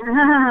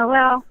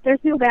 Well, there's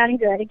no bad and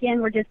good.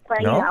 Again, we're just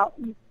playing it out.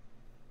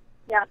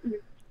 Yeah.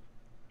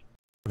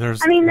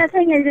 The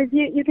thing is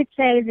you could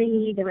say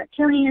the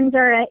reptilians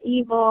are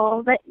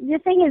evil, but the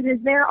thing is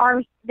there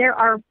are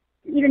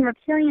even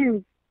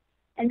reptilians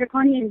and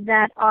draconians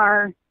that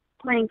are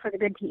playing for the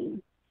good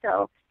team.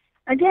 So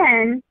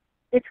again,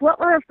 it's what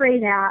we're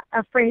afraid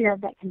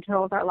of that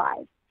controls our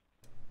lives.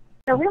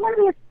 So we don't want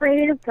to be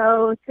afraid of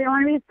ghosts. We don't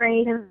want to be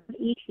afraid of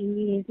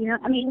ETs.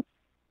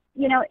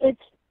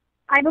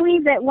 I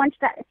believe that once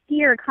that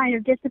fear kind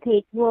of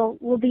dissipates,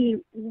 we'll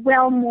be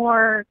well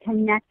more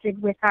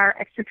connected with our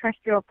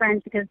extraterrestrial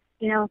friends because,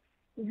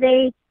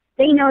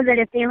 they know that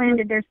if they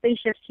landed their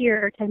spaceships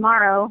here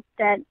tomorrow,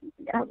 that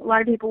a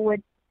lot of people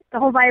the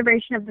whole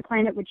vibration of the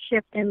planet would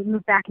shift and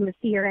move back into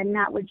fear, and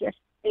that would just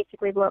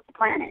basically blow up the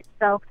planet.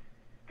 So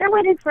they're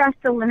waiting for us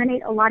to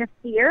eliminate a lot of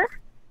fear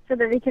so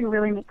that they can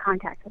really make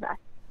contact with us.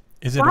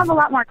 We'll have a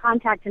lot more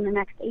contact in the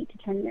next 8 to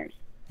 10 years.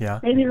 Yeah.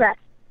 Maybe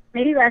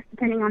less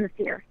depending on the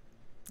fear.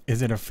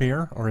 Is it a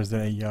fear, or is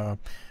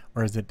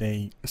it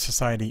a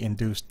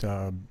society-induced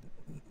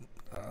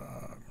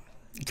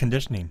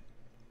conditioning?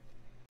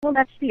 Well,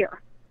 that's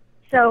fear.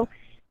 So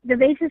the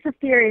basis of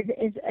fear is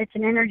it's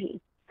an energy.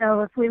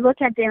 So if we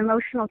look at the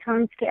emotional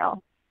tone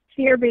scale,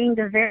 fear being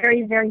the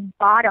very, very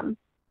bottom,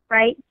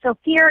 right? So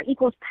fear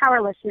equals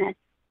powerlessness.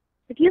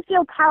 If you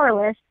feel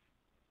powerless,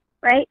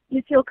 right,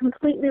 you feel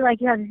completely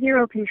like you have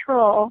zero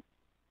control.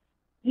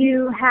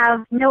 You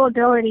have no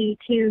ability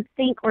to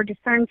think or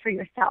discern for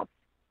yourself.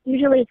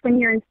 Usually it's when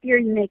you're in fear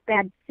you make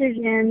bad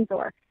decisions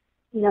or,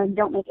 you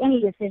don't make any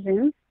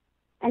decisions.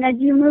 And as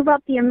you move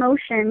up the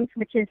emotions,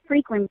 which is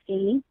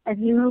frequency, as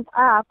you move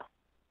up,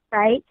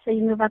 right, so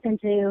you move up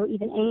into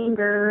even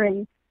anger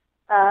and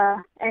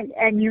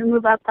you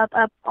move up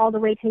all the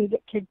way till you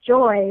get to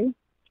joy,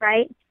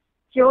 right?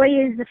 Joy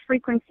is the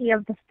frequency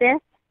of the 5th,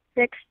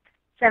 6th,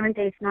 7th,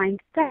 8th, 9th,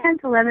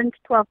 10th, 11th,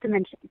 12th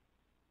dimension.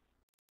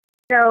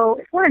 So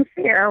if we're in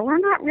fear, we're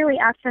not really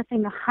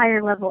accessing the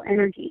higher level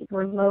energies.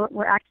 We're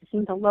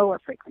accessing the lower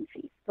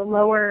frequencies, the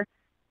lower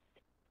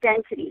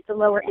densities, the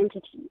lower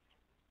entities.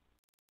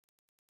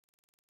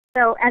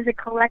 So as a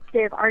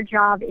collective, our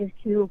job is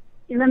to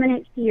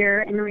eliminate fear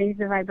and raise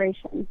the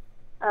vibration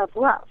of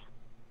love.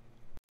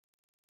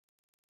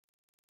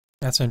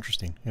 That's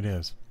interesting. It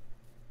is.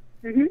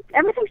 Mm-hmm.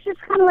 Everything's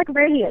just kind of like a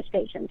radio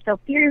station. So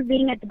fear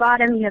being at the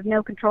bottom, you have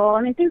no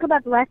control. Think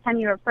about the last time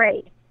you were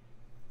afraid.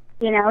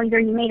 Either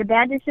you made a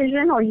bad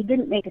decision or you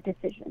didn't make a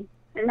decision.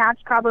 And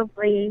that's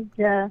probably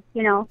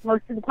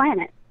most of the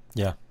planet.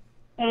 Yeah.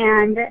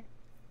 And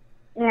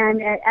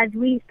as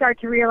we start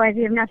to realize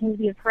we have nothing to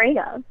be afraid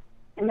of,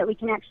 and that we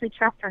can actually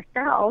trust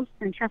ourselves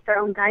and trust our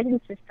own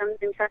guidance systems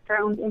and trust our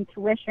own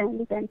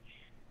intuitions, and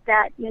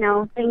that,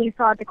 thing you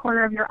saw at the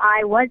corner of your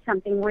eye was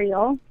something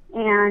real,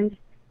 and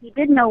you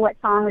did know what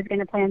song was going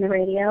to play on the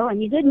radio,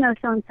 and you did know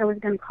so-and-so was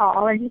going to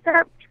call. As you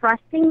start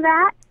trusting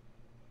that,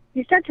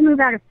 you start to move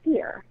out of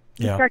fear.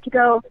 You start to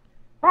go,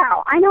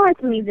 wow, I know I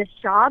can leave this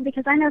job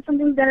because I know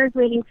something better is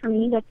waiting for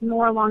me that's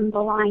more along the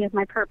line of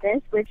my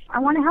purpose, which I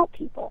want to help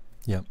people.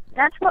 Yep.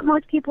 That's what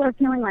most people are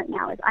feeling right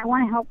now, is I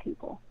want to help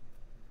people.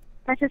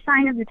 That's a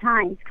sign of the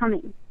times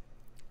coming.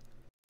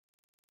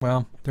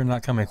 Well, they're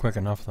not coming quick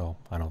enough, though,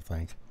 I don't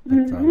think.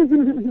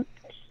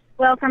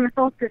 Well, from a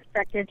soul's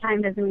perspective,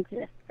 time doesn't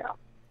exist, so.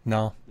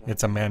 No,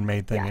 it's a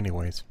man-made thing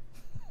anyways.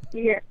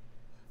 Yeah.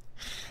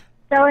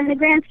 So in the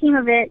grand scheme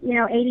of it,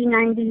 80,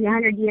 90,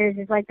 100 years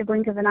is like the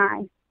blink of an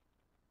eye.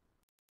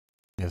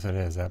 Yes, it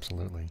is,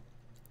 absolutely.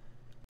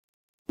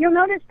 You'll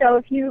notice, though,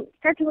 if you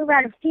start to move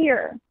out of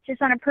fear,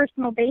 just on a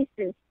personal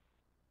basis,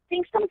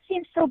 things don't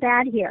seem so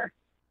bad here.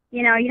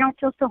 You don't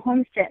feel so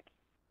homesick.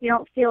 You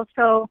don't feel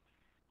so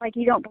like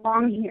you don't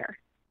belong here.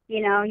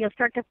 You'll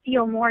start to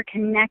feel more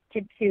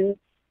connected to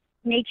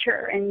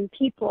nature and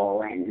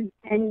people and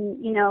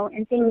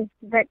things,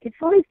 that it's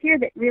only fear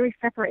that really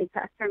separates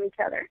us from each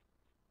other.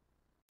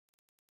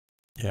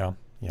 Yeah.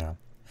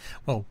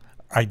 Well,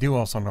 I do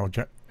also know,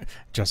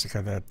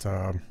 Jessica,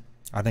 that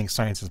I think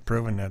science has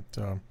proven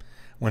that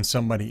when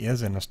somebody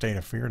is in a state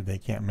of fear, they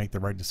can't make the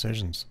right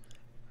decisions.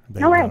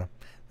 No way.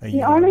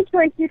 The only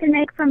choice you can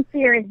make from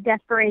fear is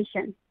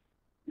desperation.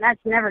 That's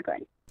never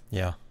good.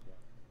 Yeah.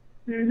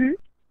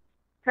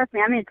 Trust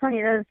me, I made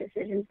plenty of those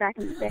decisions back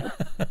in the day.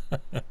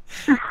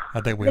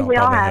 I think we all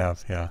probably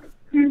have. Yeah.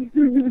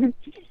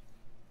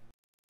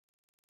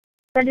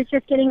 But it's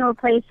just getting to a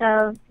place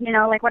of,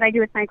 like what I do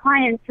with my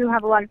clients who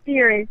have a lot of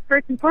fear is,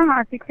 first and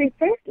foremost, we create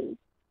safety.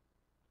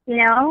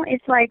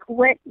 It's like,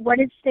 what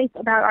is safe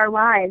about our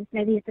lives?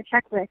 Maybe it's a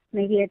checklist.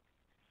 Maybe it's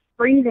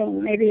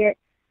breathing. Maybe it's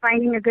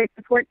finding a good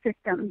support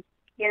system.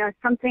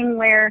 Something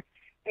where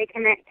they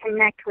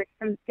connect with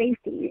some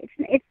safety.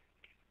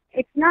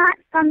 It's not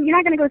you're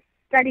not going to go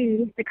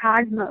study the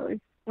cosmos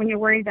when you're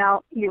worried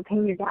about,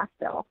 paying your gas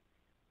bill.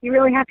 You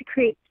really have to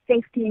create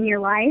safety in your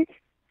life,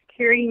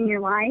 security in your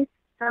life,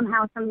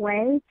 somehow, some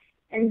way,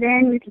 and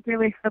then you can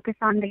really focus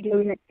on the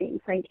game that's being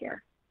played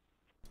here.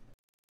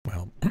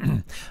 Well,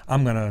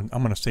 I'm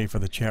gonna say for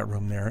the chat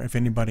room there, if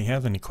anybody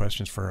has any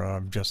questions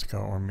for Jessica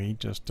or me,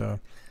 just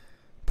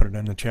put it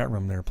in the chat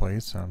room there,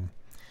 please.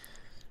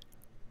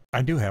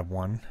 I do have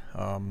one.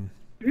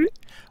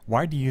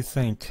 Why do you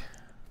think?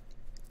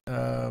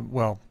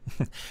 Well,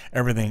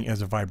 everything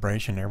is a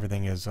vibration.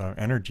 Everything is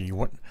energy.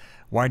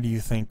 Why do you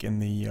think in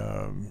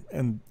the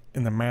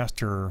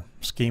master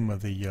scheme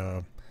of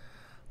the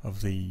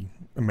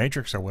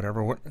matrix or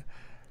whatever?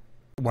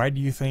 Why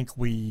do you think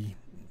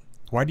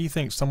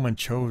someone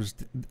chose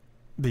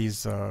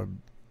these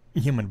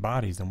human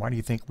bodies, and why do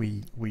you think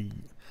we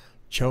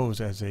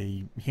chose as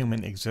a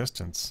human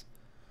existence?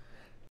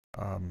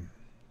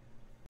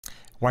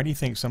 Why do you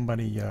think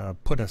somebody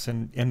put us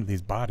into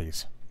these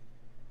bodies?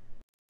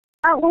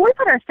 Well, we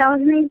put ourselves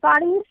in these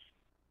bodies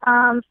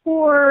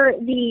for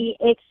the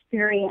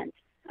experience.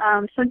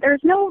 So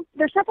there's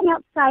nothing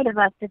outside of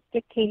us that's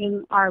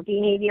dictating our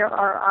behavior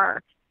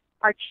or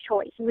our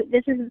choice.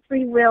 This is a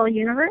free will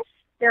universe.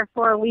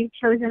 Therefore, we've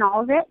chosen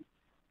all of it.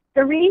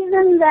 The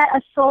reason that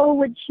a soul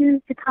would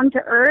choose to come to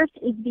Earth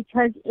is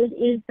because it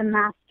is the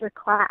master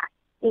class.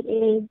 It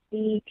is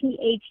the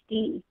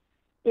PhD.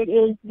 It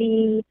is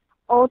the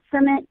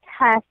ultimate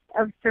test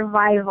of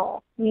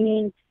survival,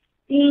 meaning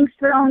being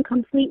thrown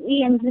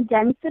completely into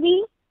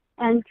density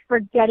and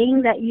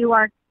forgetting that you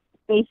are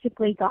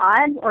basically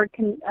God or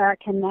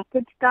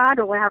connected to God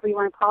or whatever you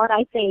want to call it.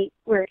 I say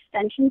we're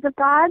extensions of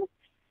God.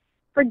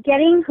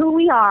 Forgetting who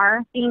we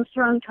are, being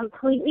thrown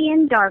completely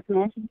in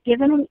darkness,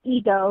 given an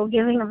ego,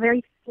 giving a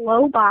very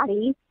slow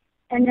body,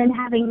 and then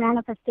having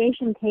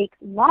manifestation take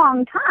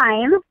long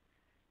time,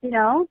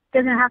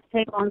 doesn't have to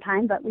take a long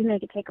time, but we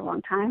make it take a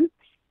long time.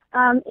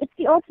 It's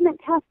the ultimate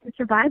test of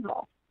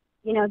survival.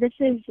 This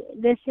is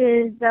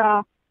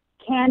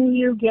can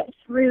you get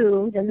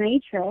through the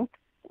matrix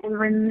and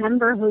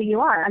remember who you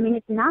are? I mean,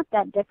 it's not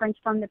that different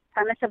from the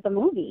premise of the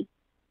movie.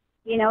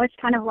 It's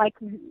kind of like,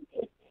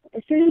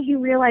 as soon as you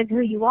realize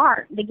who you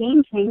are, the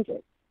game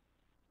changes.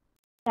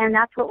 And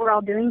that's what we're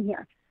all doing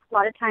here. A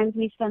lot of times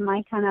we spend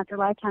lifetime after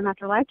lifetime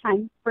after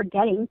lifetime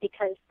forgetting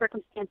because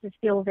circumstances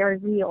feel very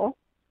real.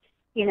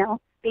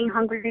 Being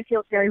hungry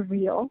feels very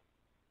real.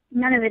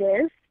 None of it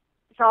is.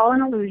 It's all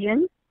an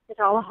illusion. It's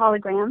all a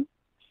hologram.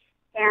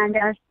 And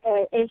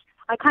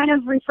I kind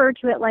of refer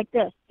to it like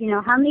this.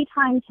 How many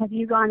times have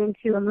you gone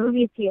into a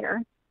movie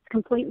theater, it's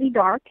completely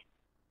dark,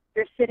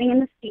 you're sitting in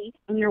the seat,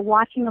 and you're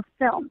watching a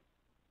film,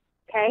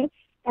 okay?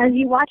 As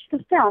you watch the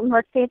film,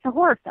 let's say it's a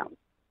horror film.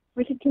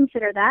 We could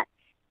consider that.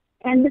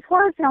 And this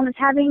horror film is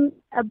having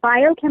a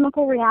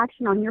biochemical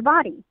reaction on your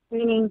body,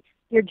 meaning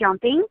you're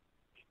jumping,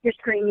 you're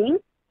screaming,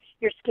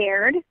 you're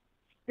scared,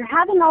 You're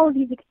having all of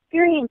these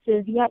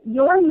experiences, yet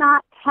you're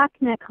not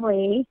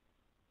technically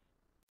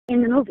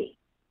in the movie.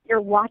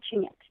 You're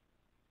watching it.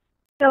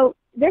 So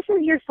this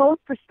is your soul's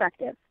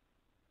perspective,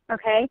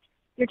 okay?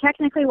 You're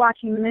technically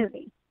watching the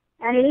movie.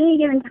 And at any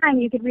given time,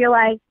 you could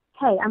realize,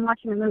 hey, I'm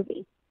watching a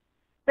movie.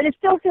 But it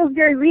still feels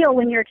very real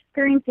when you're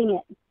experiencing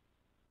it.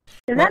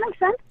 Does that make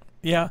sense?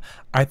 Yeah,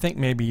 I think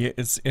maybe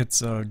it's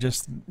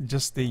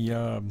just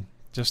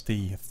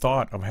the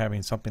thought of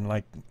having something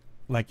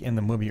like in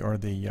the movie or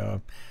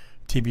the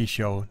TV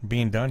show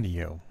being done to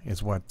you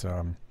is what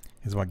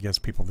gives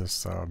people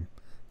this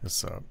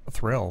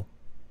thrill.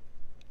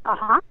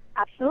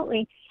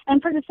 Absolutely.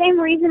 And for the same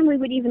reason we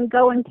would even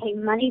go and pay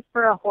money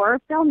for a horror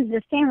film is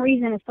the same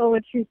reason a Soul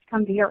of Truth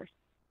come to Earth.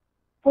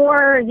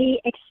 For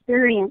the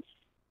experience.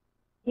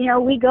 You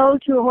know, we go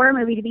to a horror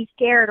movie to be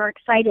scared or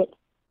excited.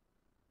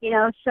 You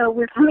know, so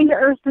we're coming to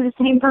Earth for the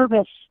same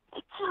purpose.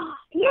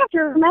 You have to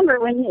remember,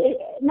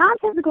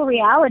 non-physical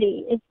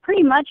reality is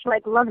pretty much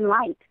like love and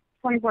light,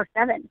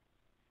 24/7.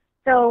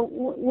 So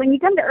when you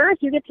come to Earth,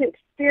 you get to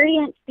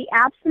experience the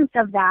absence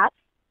of that,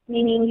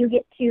 meaning you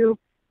get to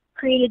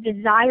create a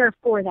desire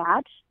for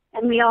that.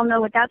 And we all know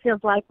what that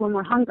feels like when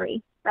we're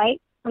hungry, right?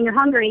 When you're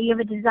hungry, you have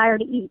a desire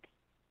to eat.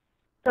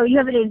 So you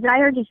have a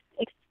desire to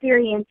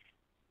experience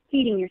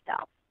feeding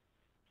yourself.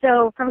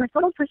 So from a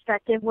soul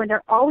perspective, when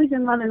they're always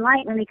in love and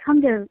light, when they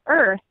come to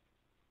Earth,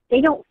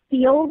 they don't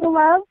feel the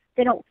love,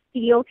 they don't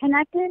feel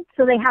connected,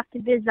 so they have to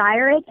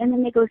desire it, and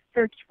then they go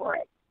search for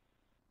it.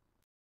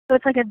 So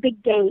it's like a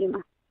big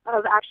game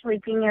of actually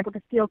being able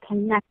to feel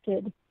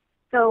connected.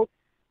 So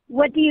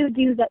what do you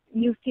do that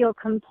you feel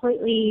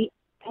completely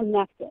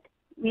connected?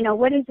 You know,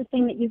 what is the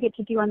thing that you get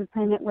to do on the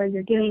planet where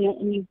you're doing it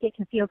and you get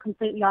to feel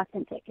completely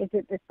authentic? Is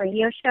it this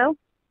radio show?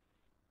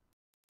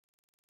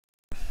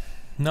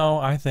 No,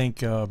 I think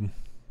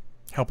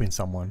helping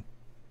someone.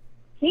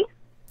 See?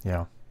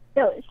 Yeah.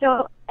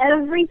 So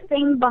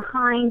everything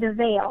behind the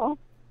veil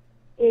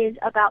is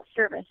about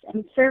service,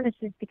 and service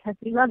is because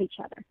we love each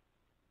other.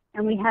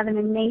 And we have an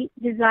innate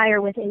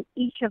desire within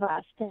each of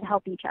us to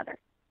help each other.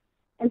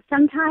 And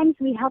sometimes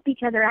we help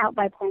each other out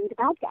by playing the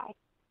bad guy.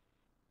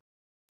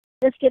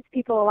 This gets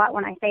people a lot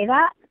when I say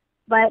that,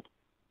 but,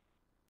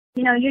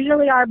 you know,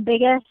 usually our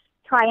biggest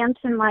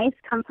triumphs in life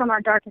come from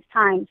our darkest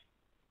times.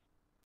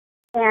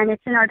 And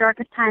it's in our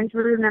darkest times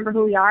we remember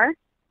who we are.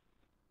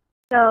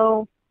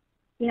 So,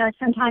 you know,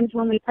 sometimes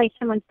when we play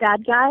someone's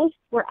bad guy,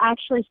 we're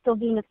actually still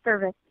being of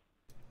service.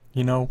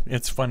 You know,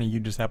 it's funny you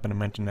just happened to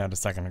mention that a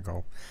second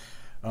ago.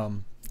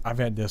 I've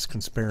had this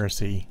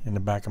conspiracy in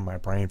the back of my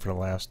brain for the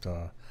last,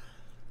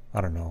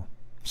 I don't know,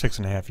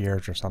 6.5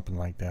 years or something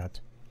like that.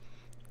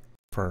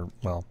 For,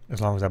 well, as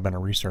long as I've been a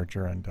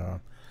researcher and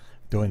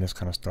doing this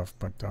kind of stuff.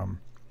 But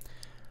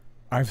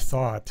I've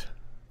thought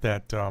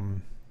that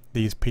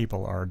these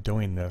people are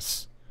doing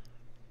this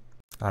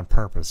on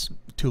purpose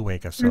to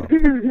wake us up.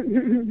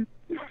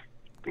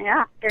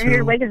 Yeah, they're here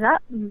to wake us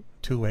up.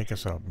 To wake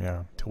us up,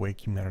 yeah, to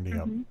wake humanity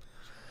up.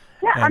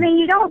 Yeah, and I mean,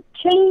 you don't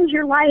change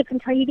your life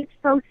until you get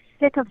so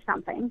sick of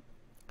something,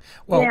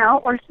 well, you know,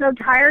 or so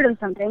tired of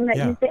something that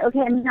you say,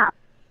 okay, enough.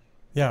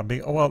 Yeah,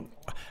 well,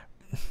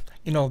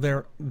 you know,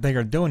 they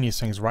are doing these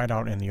things right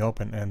out in the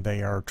open, and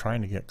they are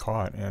trying to get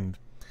caught, and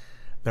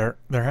there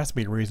has to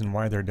be a reason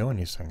why they're doing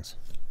these things.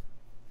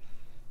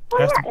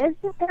 Well, yeah,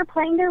 it's just they're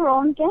playing their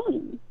own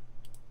game.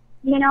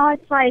 You know,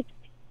 it's like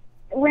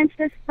once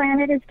this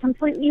planet is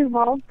completely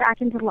evolved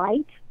back into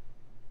light,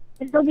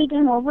 it'll be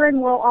game over,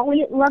 and we'll all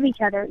love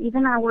each other,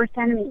 even our worst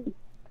enemy.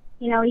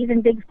 You know,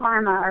 even big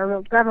pharma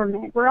or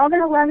government. We're all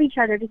going to love each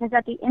other because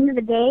at the end of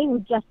the day, we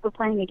just were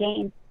playing a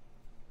game.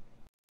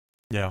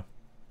 Yeah.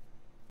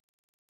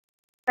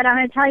 But I'm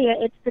going to tell you,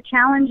 it's the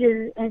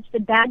challenges and it's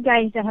the bad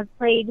guys that have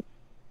played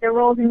their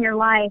roles in your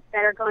life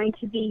that are going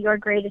to be your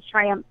greatest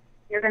triumph.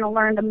 You're going to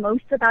learn the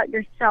most about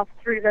yourself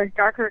through those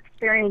darker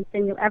experiences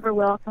than you ever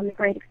will from the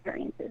great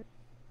experiences.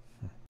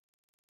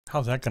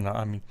 How's that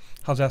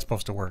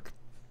supposed to work?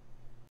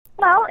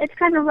 Well, it's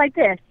kind of like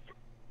this.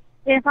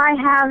 If I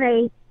have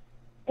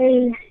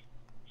say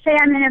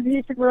I'm in an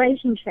abusive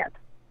relationship,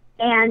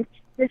 and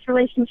this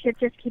relationship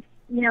just keeps,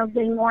 you know,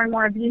 getting more and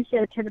more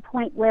abusive to the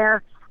point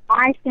where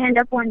I stand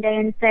up one day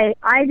and say,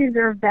 I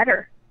deserve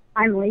better.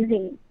 I'm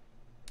leaving.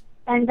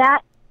 And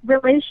that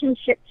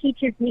relationship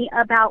teaches me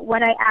about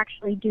what I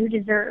actually do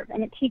deserve,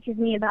 and it teaches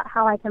me about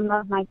how I can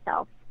love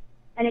myself,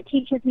 and it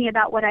teaches me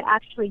about what I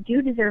actually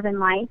do deserve in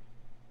life,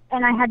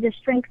 and I had the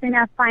strength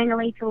enough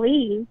finally to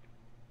leave.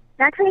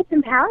 That creates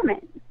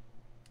empowerment,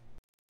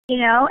 you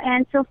know.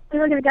 And so if we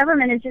look at the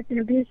government as just an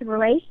abusive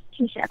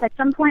relationship, at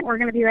some point we're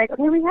going to be like,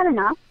 okay, we've had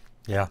enough.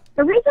 Yeah.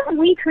 The reason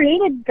we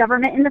created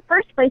government in the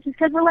first place is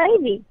because we're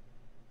lazy.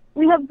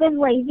 We have been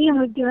lazy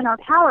and we've given our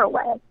power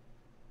away.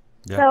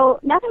 Yeah. So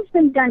nothing's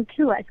been done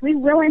to us. We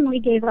willingly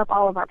gave up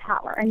all of our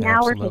power, and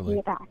now we're taking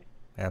it back.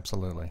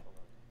 Absolutely.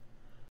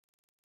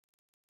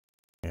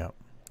 Yeah.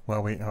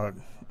 Well,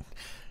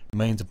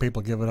 millions of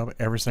people give it up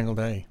every single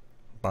day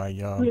by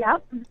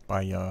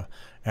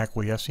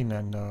acquiescing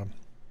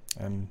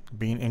and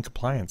being in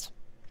compliance.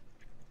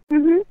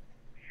 Mhm.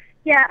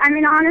 Yeah, I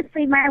mean,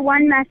 honestly, my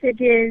one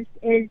message is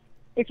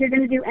if you're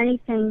going to do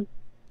anything,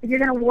 if you're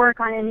going to work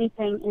on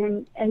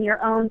anything in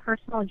your own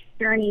personal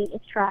journey,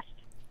 it's trust.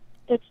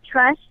 It's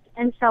trust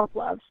and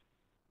self-love.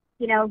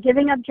 You know,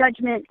 giving up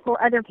judgment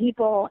for other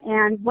people,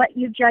 and what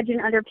you judge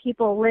in other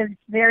people lives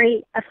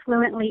very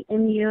affluently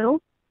in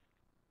you,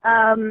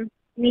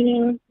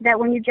 meaning that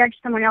when you judge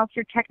someone else,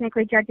 you're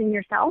technically judging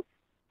yourself.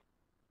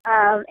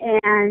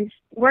 And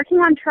working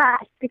on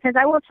trust, because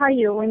I will tell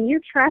you, when you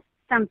trust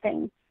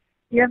something,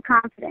 you have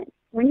confidence.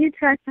 When you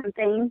trust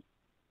something,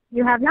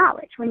 you have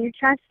knowledge. When you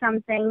trust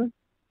something,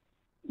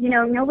 you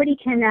know, nobody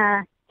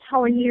can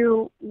tell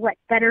you what's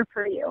better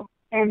for you.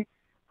 And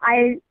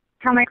I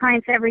tell my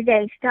clients every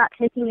day, stop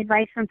taking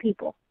advice from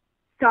people.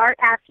 Start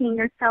asking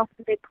yourself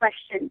the big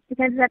questions,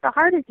 because at the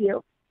heart of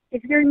you,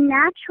 if your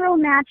natural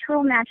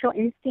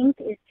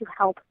instinct is to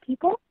help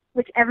people,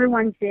 which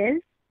everyone's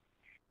is,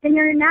 then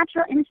your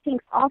natural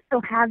instincts also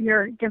have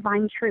your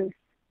divine truth.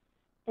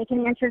 They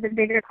can answer the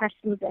bigger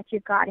questions that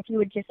you've got if you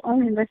would just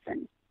only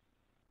listen.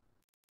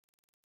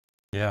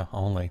 Yeah,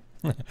 only.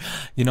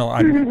 You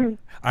know,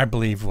 I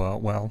believe,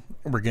 well,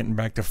 we're getting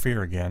back to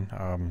fear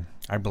again.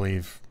 I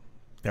believe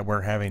that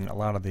we're having a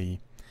lot of the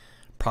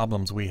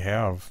problems we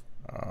have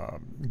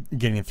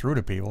getting through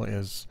to people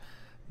is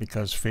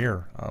because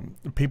fear.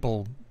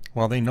 People,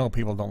 well, they know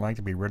people don't like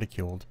to be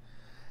ridiculed,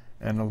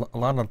 and a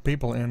lot of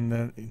people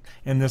in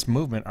this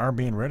movement are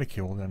being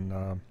ridiculed, and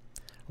a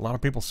lot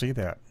of people see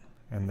that,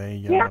 and they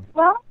yeah,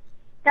 well,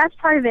 that's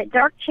part of it.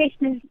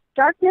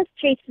 Darkness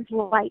chases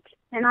light,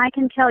 and I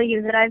can tell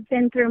you that I've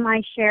been through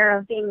my share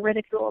of being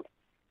ridiculed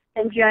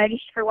and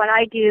judged for what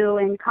I do,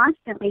 and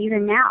constantly,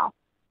 even now.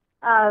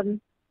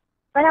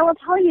 But I will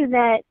tell you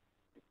that,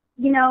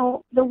 you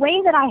know, the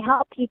way that I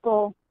help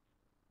people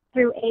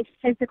through a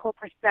physical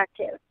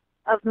perspective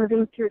of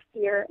moving through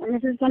fear, and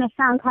this is going to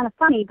sound kind of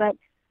funny, but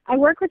I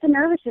work with the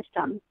nervous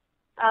system.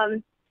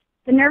 The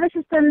nervous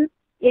system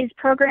is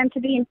programmed to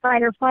be in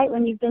fight or flight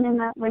when you've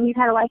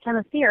had a lifetime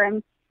of fear.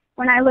 And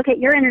when I look at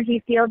your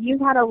energy field,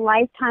 you've had a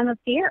lifetime of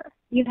fear.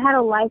 You've had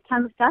a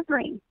lifetime of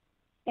suffering.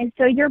 And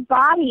so your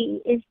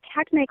body is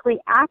technically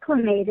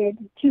acclimated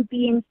to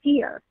be in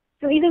fear.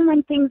 So even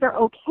when things are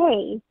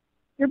okay,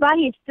 your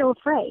body is still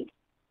afraid.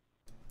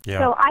 Yeah.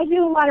 So I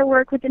do a lot of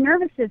work with the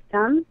nervous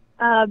system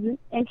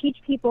and teach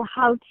people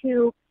how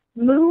to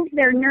move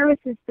their nervous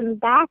system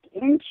back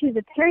into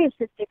the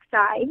pericytic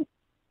side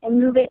and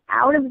move it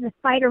out of the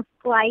fight or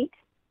flight.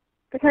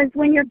 Because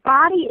when your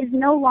body is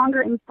no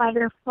longer in fight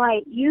or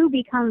flight, you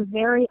become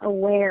very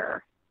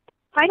aware.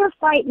 Fight or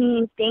flight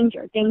means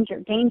danger, danger,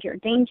 danger,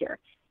 danger.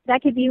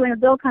 That could be when a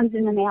bill comes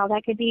in the mail.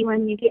 That could be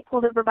when you get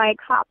pulled over by a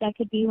cop. That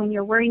could be when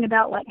you're worrying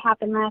about what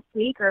happened last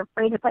week or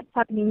afraid of what's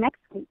happening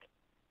next week.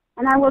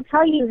 And I will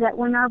tell you that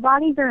when our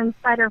bodies are in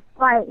fight or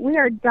flight, we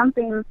are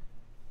dumping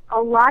a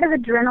lot of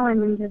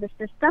adrenaline into the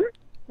system.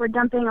 We're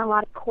dumping a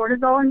lot of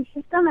cortisol in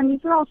the system, and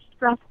these are all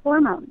stress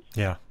hormones.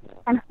 Yeah.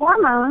 And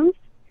hormones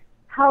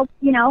help,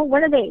 you know,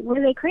 what are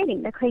they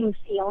creating? They're creating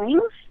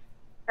feelings,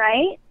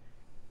 right?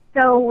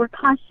 So we're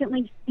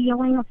constantly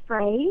feeling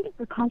afraid.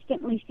 We're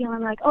constantly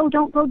feeling like, oh,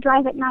 don't go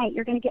drive at night.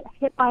 You're going to get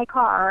hit by a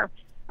car.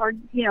 Or,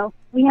 you know,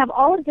 we have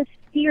all of this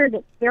fear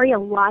that's very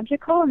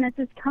illogical, and this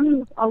is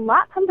coming a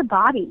lot from the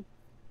body.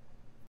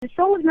 The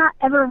soul is not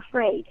ever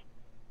afraid.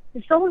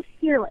 The soul is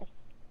fearless.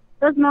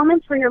 Those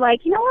moments where you're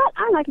like, you know what,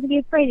 I'm not going to be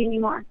afraid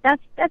anymore.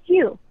 That's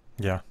you.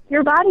 Yeah.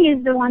 Your body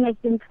is the one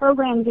that's been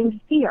programmed into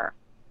fear.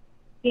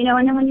 You know,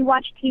 and then when you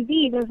watch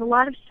TV, there's a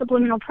lot of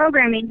subliminal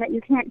programming that you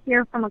can't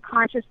hear from a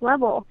conscious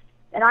level,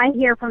 that I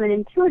hear from an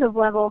intuitive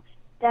level,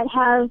 that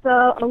has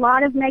a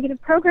lot of negative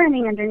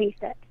programming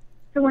underneath it.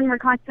 So when we're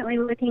constantly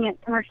looking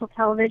at commercial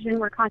television,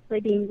 we're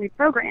constantly being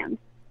reprogrammed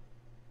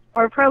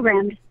or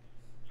programmed.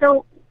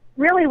 So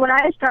really what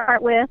I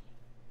start with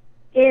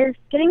is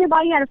getting your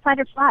body out of fight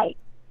or flight.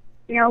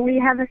 You know, we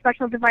have a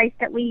special device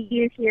that we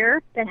use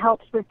here that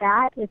helps with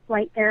that. It's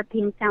light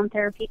therapy and sound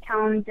therapy,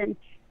 tones, and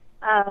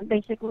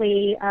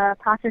basically a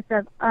process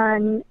of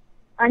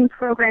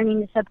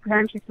unprogramming the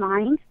subconscious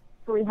mind.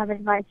 So we have a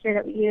device here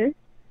that we use.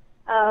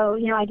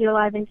 You know, I do a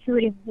lot of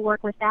intuitive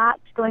work with that,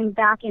 going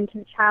back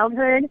into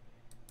childhood.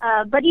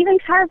 But even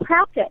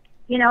chiropractic,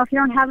 you know, if you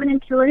don't have an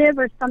intuitive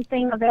or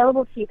something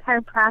available to you,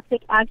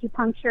 chiropractic,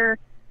 acupuncture,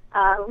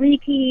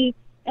 Reiki,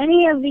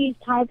 any of these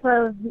type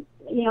of,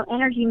 you know,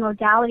 energy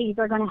modalities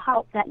are going to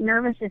help that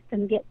nervous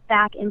system get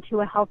back into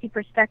a healthy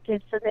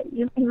perspective so that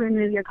you can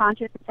remove your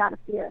consciousness out of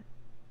fear.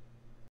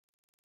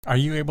 Are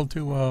you able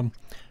to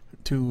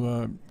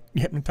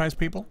hypnotize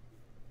people?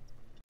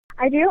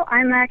 I do.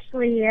 I'm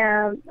actually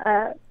a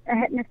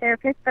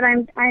hypnotherapist, but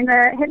I'm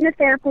a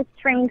hypnotherapist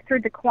trained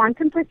through the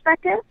quantum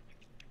perspective.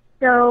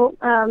 So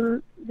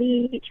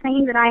the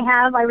training that I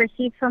have, I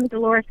received from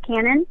Dolores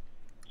Cannon.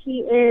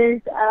 She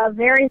is a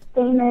very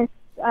famous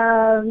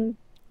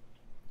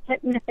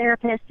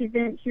hypnotherapist. She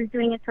was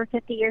doing it for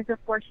 50 years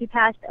before she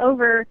passed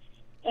over,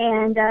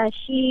 and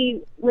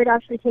she would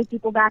actually take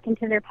people back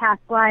into their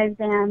past lives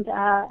and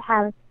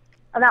have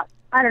about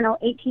I don't know,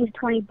 18 to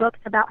 20 books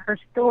about her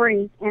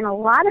stories, and a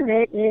lot of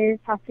it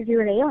has to do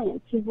with aliens.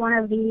 She's one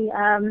of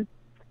the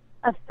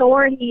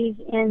authorities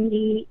in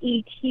the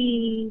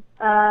ET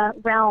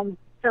realm.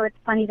 So it's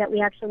funny that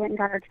we actually went and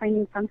got our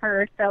training from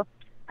her. So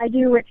I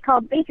do what's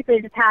called basically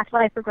the past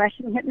life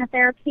regression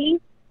hypnotherapy,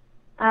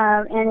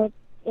 and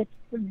it's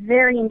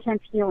very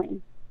intense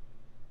healing.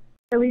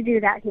 So we do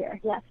that here,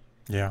 yes.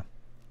 Yeah.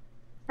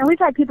 And we've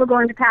had people go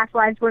into past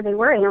lives where they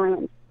were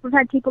aliens. We've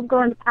had people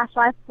go into past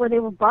lives where they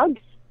were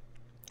bugs.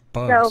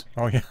 Bugs. So,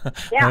 oh, yeah.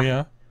 Yeah. Oh,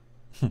 yeah.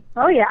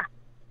 Oh, yeah.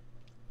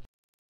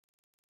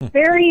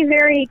 Very,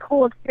 very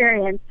cool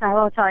experience, I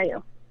will tell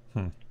you.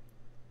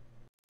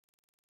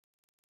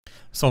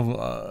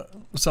 So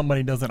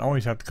somebody doesn't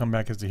always have to come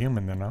back as a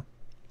human then, huh?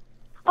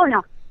 Oh,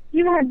 no.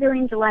 You've had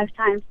billions of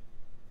lifetimes.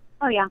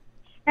 Oh, yeah.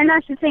 And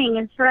that's the thing,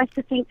 is for us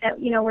to think that,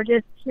 we're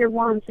just here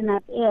once and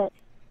that's it.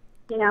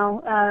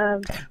 Well,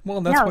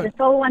 that's no, what, the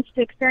soul wants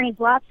to experience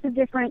lots of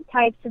different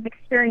types of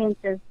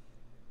experiences.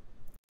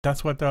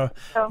 That's what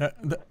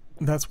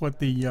that's what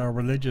the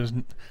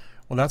religion.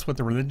 Well, that's what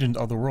the religions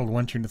of the world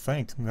want you to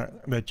think,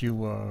 that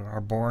you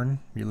are born,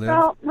 you live.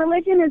 Well,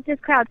 religion is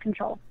just crowd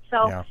control.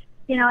 So, Yeah.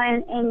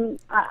 and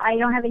I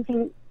don't have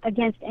anything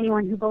against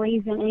anyone who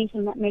believes in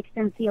anything that makes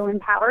them feel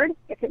empowered.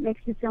 If it makes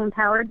you feel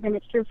empowered, then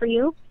it's true for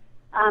you.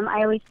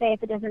 I always say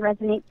if it doesn't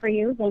resonate for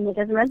you, then it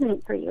doesn't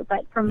resonate for you.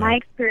 But from my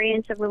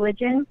experience of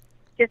religion,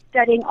 just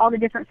studying all the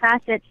different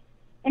facets,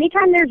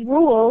 anytime there's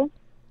rules,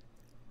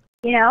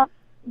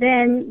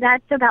 then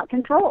that's about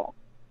control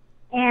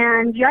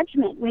and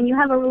judgment. When you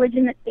have a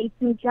religion that's based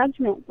in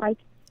judgment,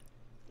 that's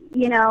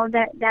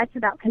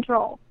about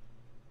control.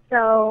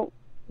 So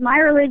my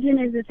religion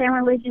is the same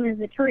religion as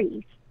the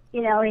trees.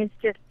 It's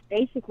just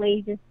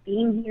basically just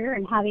being here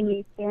and having the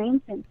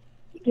experience and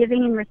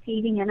giving and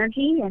receiving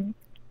energy and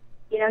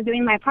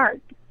doing my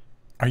part.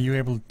 Are you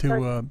able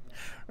to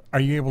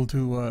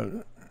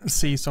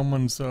see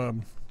someone's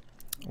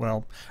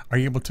are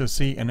you able to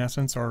see in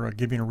essence or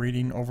giving a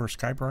reading over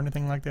Skype or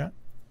anything like that?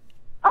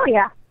 Oh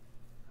yeah.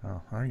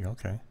 Oh, are you?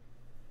 Okay.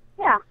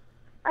 Yeah.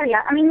 Oh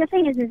yeah. I mean, the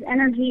thing is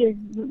energy is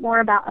more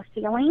about a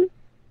feeling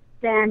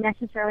than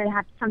necessarily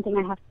something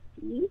I have to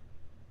see.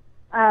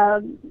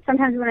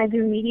 Sometimes when I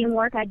do medium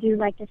work, I do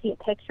like to see a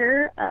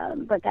picture,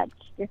 but that's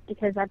just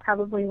because I'm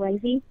probably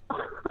lazy.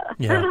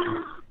 Yeah.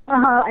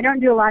 I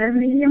don't do a lot of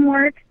medium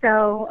work,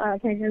 so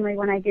occasionally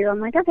when I do, I'm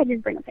like, okay,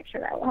 just bring a picture.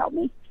 That will help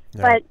me.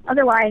 Yeah. But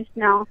otherwise,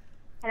 no,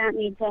 I don't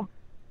need to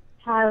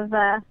have,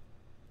 I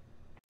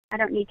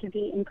don't need to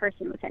be in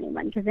person with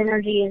anyone, because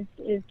energy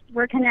is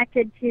we're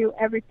connected to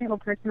every single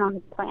person on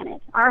this planet.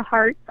 Our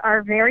hearts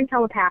are very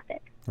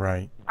telepathic.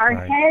 Right. Our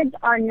heads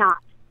are not.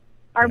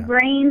 Our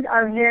brains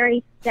are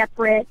very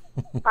separate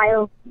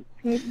quantum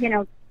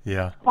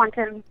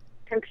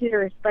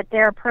computers, but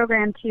they're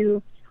programmed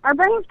to, our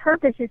brain's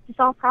purpose is to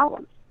solve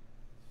problems.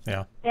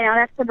 Yeah.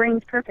 That's the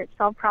brain's purpose,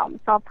 solve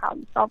problems, solve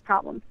problems, solve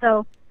problems.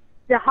 So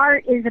the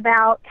heart is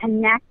about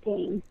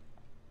connecting.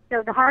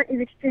 So the heart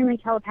is extremely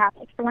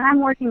telepathic. So when I'm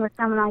working with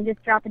someone, I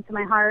just drop into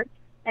my heart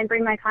and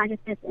bring my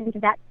consciousness into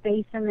that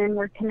space, and then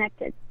we're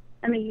connected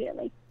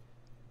immediately.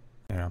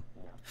 Yeah.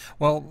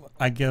 Well,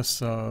 I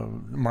guess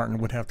Martin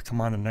would have to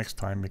come on the next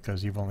time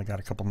because you've only got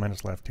a couple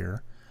minutes left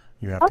here.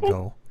 You have to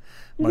go.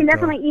 You can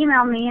definitely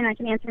email me, and I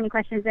can answer any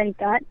questions that you've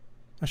got.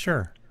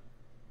 Sure.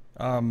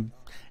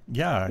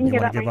 Yeah. You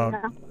want to give my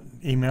out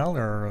email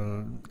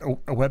or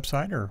a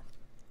website or?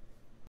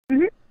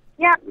 Mm-hmm.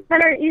 Yeah,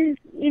 better is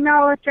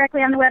email us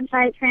directly on the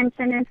website,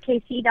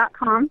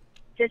 transcendencekc.com.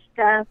 Just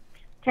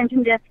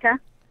attention Jessica.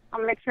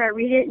 I'll make sure I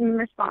read it and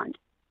respond.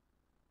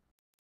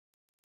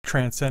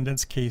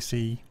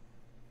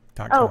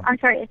 TranscendenceKC.com. Oh, I'm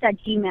sorry, it's at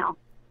Gmail.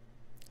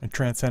 And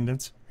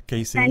Transcendence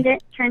KC?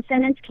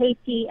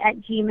 TranscendenceKC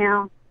at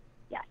Gmail.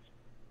 Yes.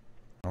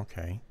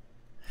 Okay.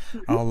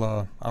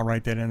 Mm-hmm. I'll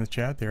write that in the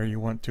chat there. You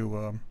want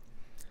to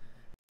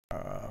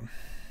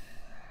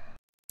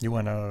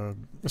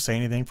say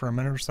anything for a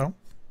minute or so?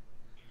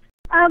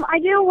 I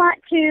do want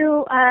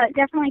to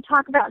definitely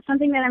talk about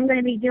something that I'm going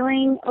to be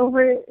doing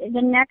over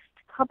the next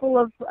couple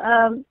of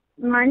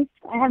months.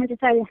 I haven't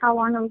decided how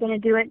long I'm going to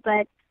do it,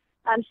 but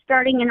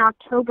starting in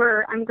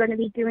October, I'm going to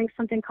be doing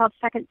something called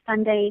Second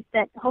Sundays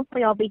that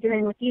hopefully I'll be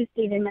doing with you,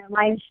 Stephen, a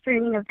live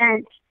streaming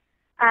event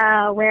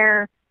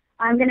where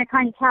I'm going to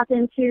kind of tap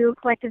into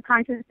collective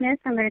consciousness.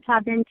 I'm going to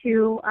tap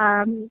into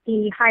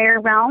the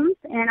higher realms,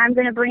 and I'm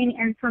going to bring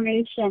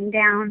information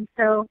down.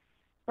 So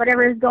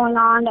whatever is going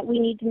on that we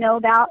need to know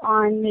about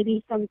on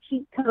maybe some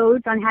cheat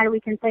codes on how we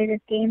can play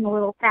this game a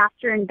little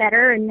faster and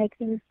better and make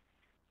things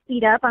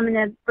speed up. I'm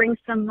going to bring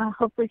some,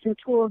 hopefully some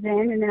tools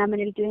in, and then I'm going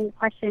to be doing the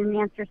question and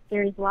answer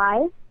series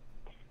live.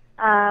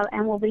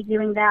 And we'll be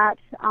doing that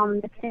on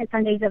the 10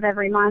 Sundays of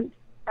every month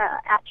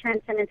at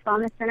Transcendence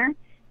Wellness Center.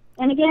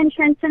 And again,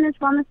 Transcendence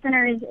Wellness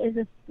Center is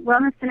a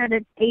wellness center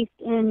that's based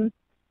in,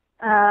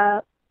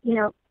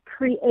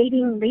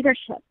 creating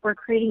leadership. We're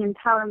creating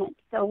empowerment.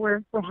 So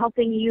we're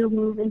helping you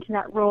move into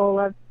that role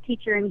of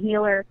teacher and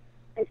healer.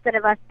 Instead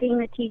of us being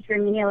the teacher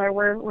and the healer,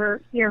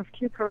 we're here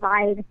to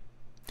provide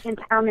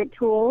empowerment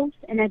tools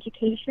and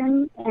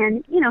education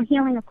and, you know,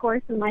 healing, of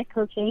course, and life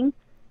coaching.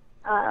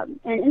 And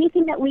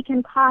anything that we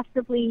can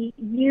possibly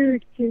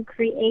use to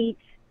create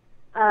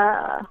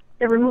the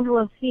removal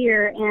of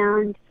fear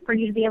and for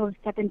you to be able to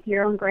step into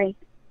your own grace.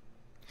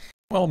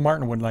 Well,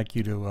 Martin would like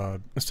you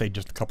to say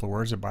just a couple of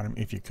words about him,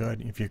 if you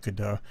could. If you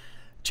could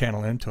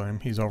channel into him.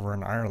 He's over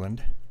in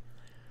Ireland.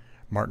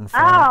 Martin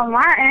Farrell. Oh,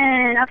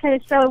 Martin.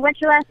 Okay, so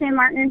what's your last name,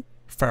 Martin?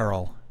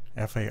 Farrell.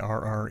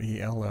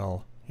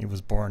 Farrell. He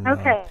was born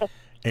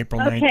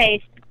April 19th,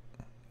 Okay.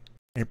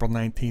 April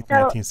 19th,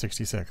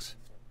 1966.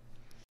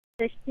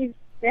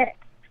 66.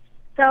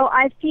 So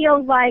I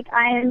feel like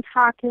I am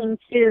talking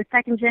to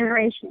second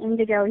generation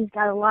indigo. He's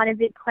got a lot of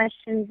big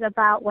questions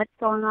about what's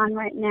going on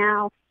right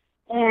now.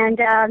 And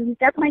he's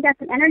definitely got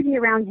some energy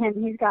around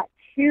him. He's got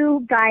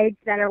 2 guides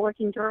that are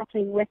working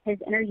directly with his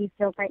energy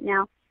field right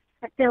now.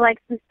 I feel like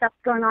some stuff's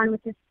going on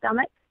with his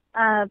stomach,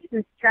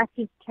 some stress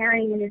he's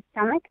carrying in his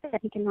stomach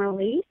that he can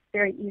release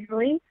very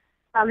easily.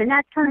 And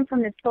that's coming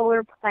from the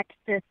solar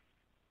plexus.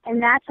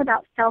 And that's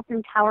about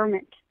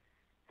self-empowerment.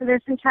 So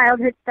there's some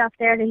childhood stuff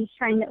there that he's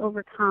trying to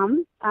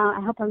overcome.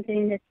 I hope I'm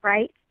getting this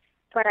right,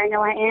 but I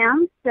know I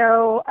am.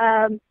 So,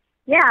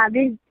 yeah, it'd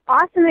be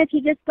awesome if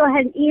you just go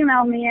ahead and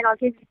email me, and I'll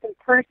give you some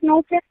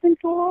personal tips and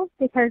tools,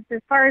 because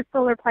as far as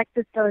solar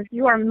plexus goes,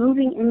 you are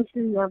moving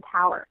into your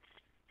power.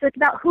 So it's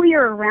about who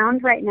you're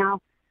around right now.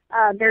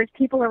 There's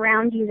people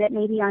around you that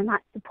maybe are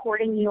not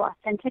supporting you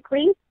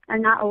authentically, are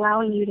not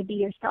allowing you to be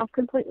yourself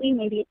completely.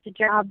 Maybe it's a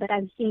job, but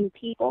I'm seeing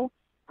people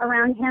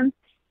around him.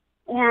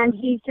 And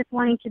he's just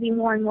wanting to be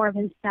more and more of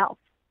himself.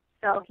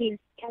 So he's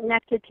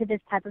connected to this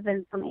type of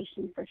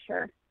information for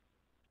sure.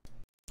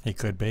 He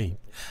could be.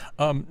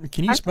 Can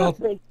you spell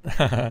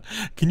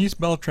can you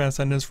spell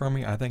transcendence for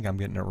me? I think I'm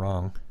getting it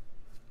wrong.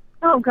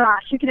 Oh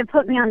gosh, you're gonna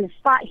put me on the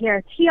spot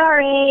here.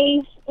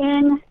 TRANSCENDCE.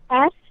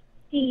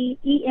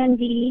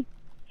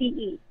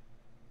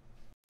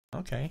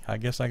 Okay, I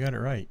guess I got it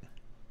right.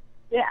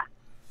 Yeah.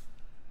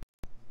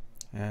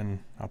 And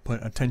I'll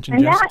put attention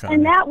Jessica.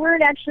 And that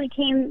word actually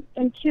came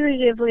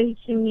intuitively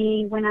to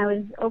me when I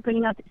was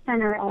opening up the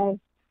center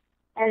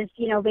as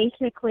you know,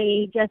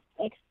 basically just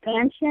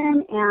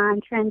expansion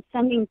and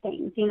transcending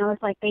things. You know,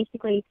 it's like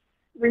basically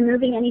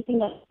removing anything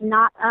that's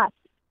not us.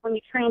 When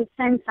you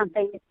transcend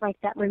something, it's like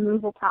that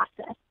removal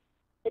process.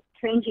 It's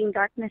changing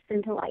darkness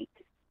into light.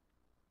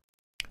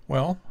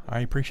 Well, I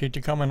appreciate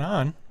you coming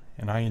on,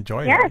 and I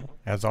enjoyed it,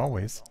 as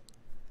always.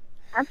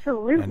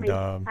 Absolutely.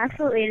 And,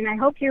 absolutely. And I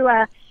hope you...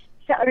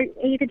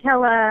 you could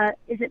tell,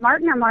 is it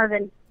Martin or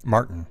Marvin?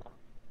 Martin.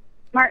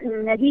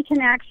 Martin, that he can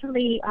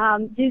actually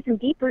do some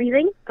deep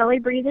breathing, belly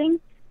breathing.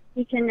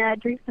 He can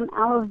drink some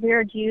aloe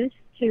vera juice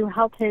to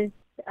help his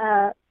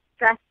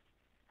stress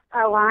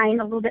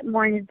align a little bit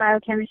more in his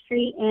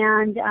biochemistry,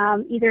 and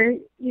either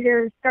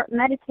start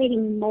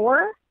meditating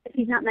more if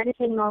he's not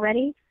meditating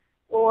already,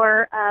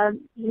 or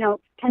you know,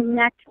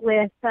 connect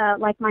with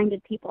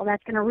like-minded people.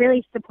 That's going to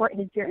really support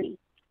his journey.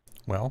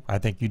 Well, I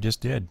think you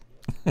just did.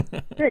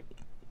 Good.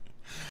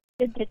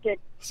 Good.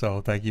 So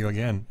thank you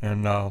again,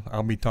 and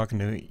I'll be talking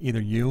to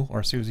either you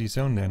or Susie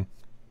soon then.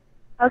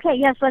 Okay,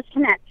 yes, let's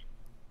connect.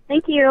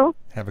 Thank you.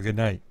 Have a good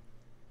night.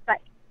 Bye.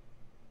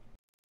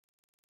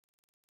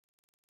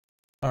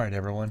 All right,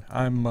 everyone.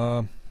 I'm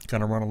going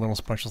to run a little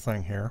special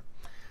thing here.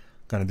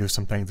 Going to do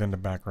some things in the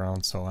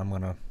background, so I'm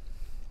going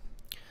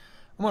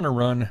to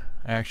run,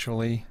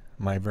 actually,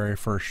 my very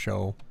first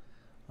show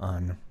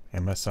on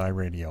MSI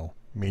Radio,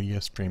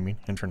 Media Streaming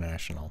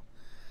International.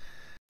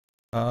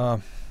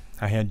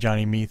 I had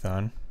Johnny Meath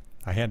on.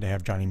 I had to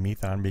have Johnny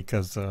Meath on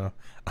because I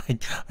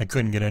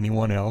couldn't get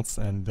anyone else,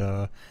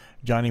 and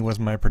Johnny was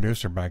my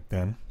producer back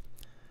then.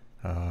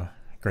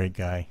 Great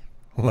guy.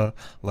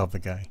 Love the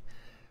guy.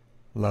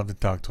 Love to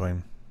talk to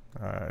him.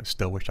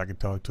 Still wish I could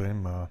talk to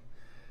him.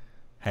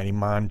 Had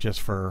him on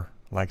just for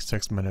like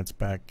 6 minutes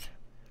back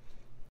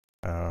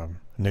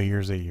New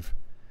Year's Eve.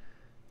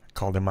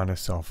 Called him on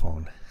his cell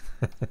phone.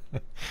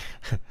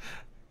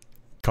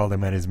 Called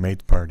him at his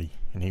mate's party,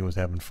 and he was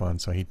having fun,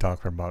 so he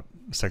talked for about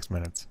 6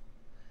 minutes.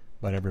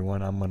 But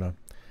everyone, I'm going to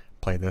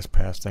play this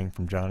past thing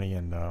from Johnny,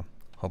 and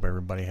hope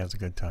everybody has a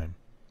good time.